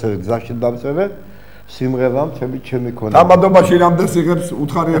მოგახსენე გზაში დამწერე სიმღერა ჩემი ქონა. დამადობაში რამდენს იღებს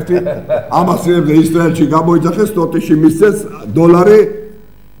უთხარი ერთი ამას იღებს ისრაელში გამოიძახეს სტოტიში მისცეს $.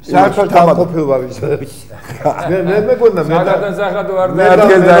 საერთოდ დაყოფილვა ვიცი. მე მეგონა მე გადასახად ვარ და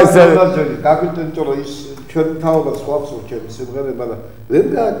ადგილ და ესე კაპიტანო ის ჩვენ თავობას ხვავს ჩემ სიმღერება და ვერ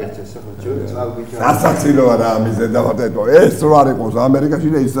გააკეთეს ახლა ჩვენ წავიდეთ. სასაცილოა რა ამის ზედავატეთო. ეს რო არ იყოს ამერიკაში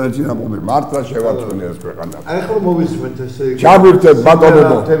და ისრაელში ნამყოფი მართლა შევარწმუნე ეს ქვეყანა. აი ხო მოვისმენთ ესე იგი. ჩაგვირთეთ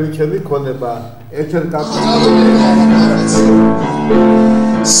ბატონებო. ჩემი ქონება ეთერ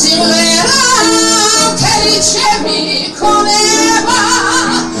სიმღერა თელი ჩემი ქონება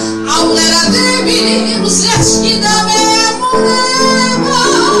აულერადები მზეცკი და მემონება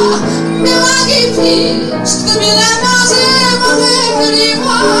მე ვაგიფი სტბილემაზე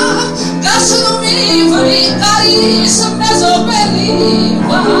მოგებლივა გასნუმი ვრიკარის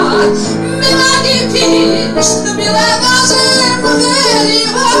მეზობელივა მე ვაგიფი სტბილემაზე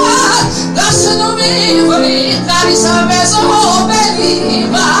მოგებლივა გასნუმი ვრიკარის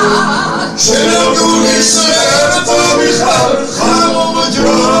მეზობელივა შენაგულის ერთობიხარ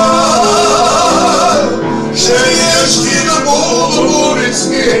ხამომჯრა შეიაშკინ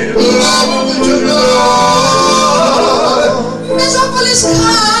ბულბულიცკი ლამომჯრა მეზობლის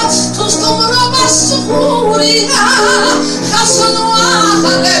ხაც თუსტუმრობას სხურია ხასნუა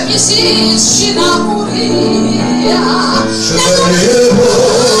ხალების შინაყურია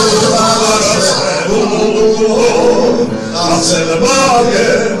Accelebage,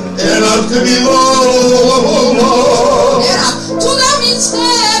 erat kmilo. Tu na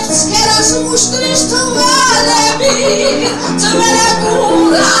mitzvets, keras mushtris tu valebi.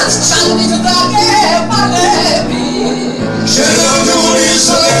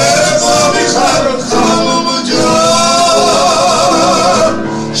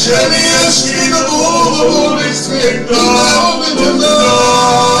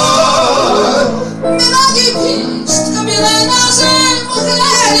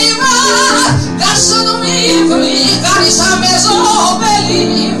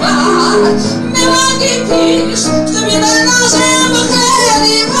 არის თბილისზე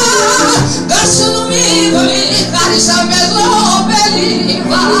მხერივა გასულმივი არის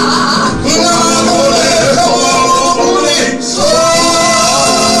ამელობელივა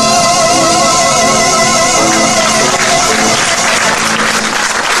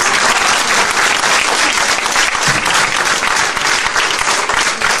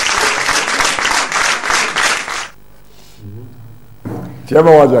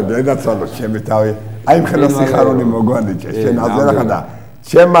ჩემო ვაჟა გენაცვალო ჩემი თავი აი მხელა სიხარული მოგვანიჭე შენ აზერახა და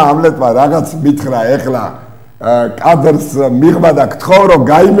ჩემმა ამლეტმა რაღაც მითხრა ეხლა კადრს მიღმა და გთხოვ რომ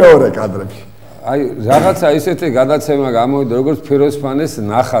გაიმეორე კადრებში აი რაღაცა ისეთი გადაცემა გამოვიდა როგორც ფიროსფანეს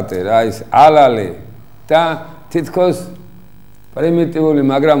ნახატე რა ის ალალე და თითქოს პრიმიტიული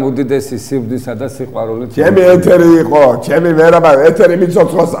მაგრამ უდიდესი სიბრძნისა და სიყვარულით ჩემი ეთერი იყო ჩემი მერაბა ეთერი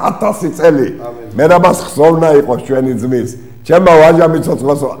მიცოცხლოს 1000 წელი მერაბას ხსოვნა იყო ჩვენი ძმის ჩემმა ვაჟა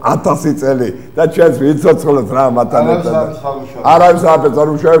მიცოცხლოს 1000 წელი და ჩვენს ვიცოცხლოს რა მათთან ერთად არავის აფეთქარ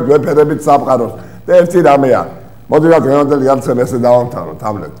უშევებ ვეფერებით სამყაროს და ერთი რამეა მოდი რა დღევანდელი არცენ ესე დავამთავროთ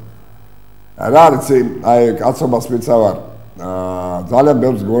ამლეთ რა არის აი კაცობას მიცავარ ძალიან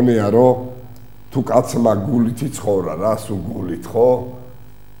ბევრს გონია რომ თუ კაცმა გულით იცხოვრა რა სულ გულით ხო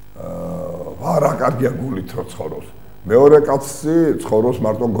არა კარგია გულით რო ცხოვრობს მეორე კაცი ცხოვრობს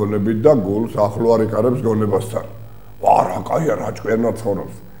მარტო გონებით და გულს ახლო არ იკარებს გონებასთან არა კაია რა ჭკვერნა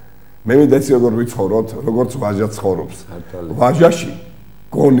ცხოვრობს მე მინდა ისე როგორ ვიცხოვროთ როგორც ვაჟა ცხოვრობს ვაჟაში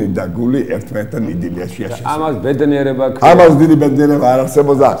გონი და გული ერთმანეთთან იდილიაში შეშეს ამას ბედნიერება ქვია ამას დიდი ბედნიერება არ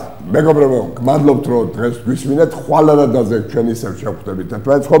არსებობს და მეგობრებო გმადლობთ რომ დღეს გვისმინეთ ხვალარადაზე ჩვენ ისევ შევხვდებით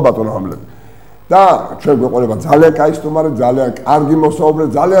ერთმანეთს ხო ბატონო ამლეთ და ჩვენ გვეყოლება ძალიან კაი სტუმარი ძალიან კარგი მოსაუბრე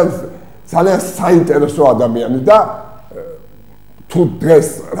ძალიან საინტერესო ადამიანი და თუ დღეს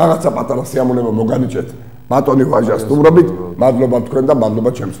რაღაცა პატარა სიამოვნება მოგანიჭეთ ბატონი ვაჟას სტუმრობით მადლობა თქვენ და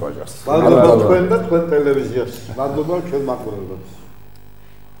მადლობა ჩემს ვაჟას მადლობა თქვენ და თქვენ ტელევიზიას მადლობა ჩვენ მაყურებელს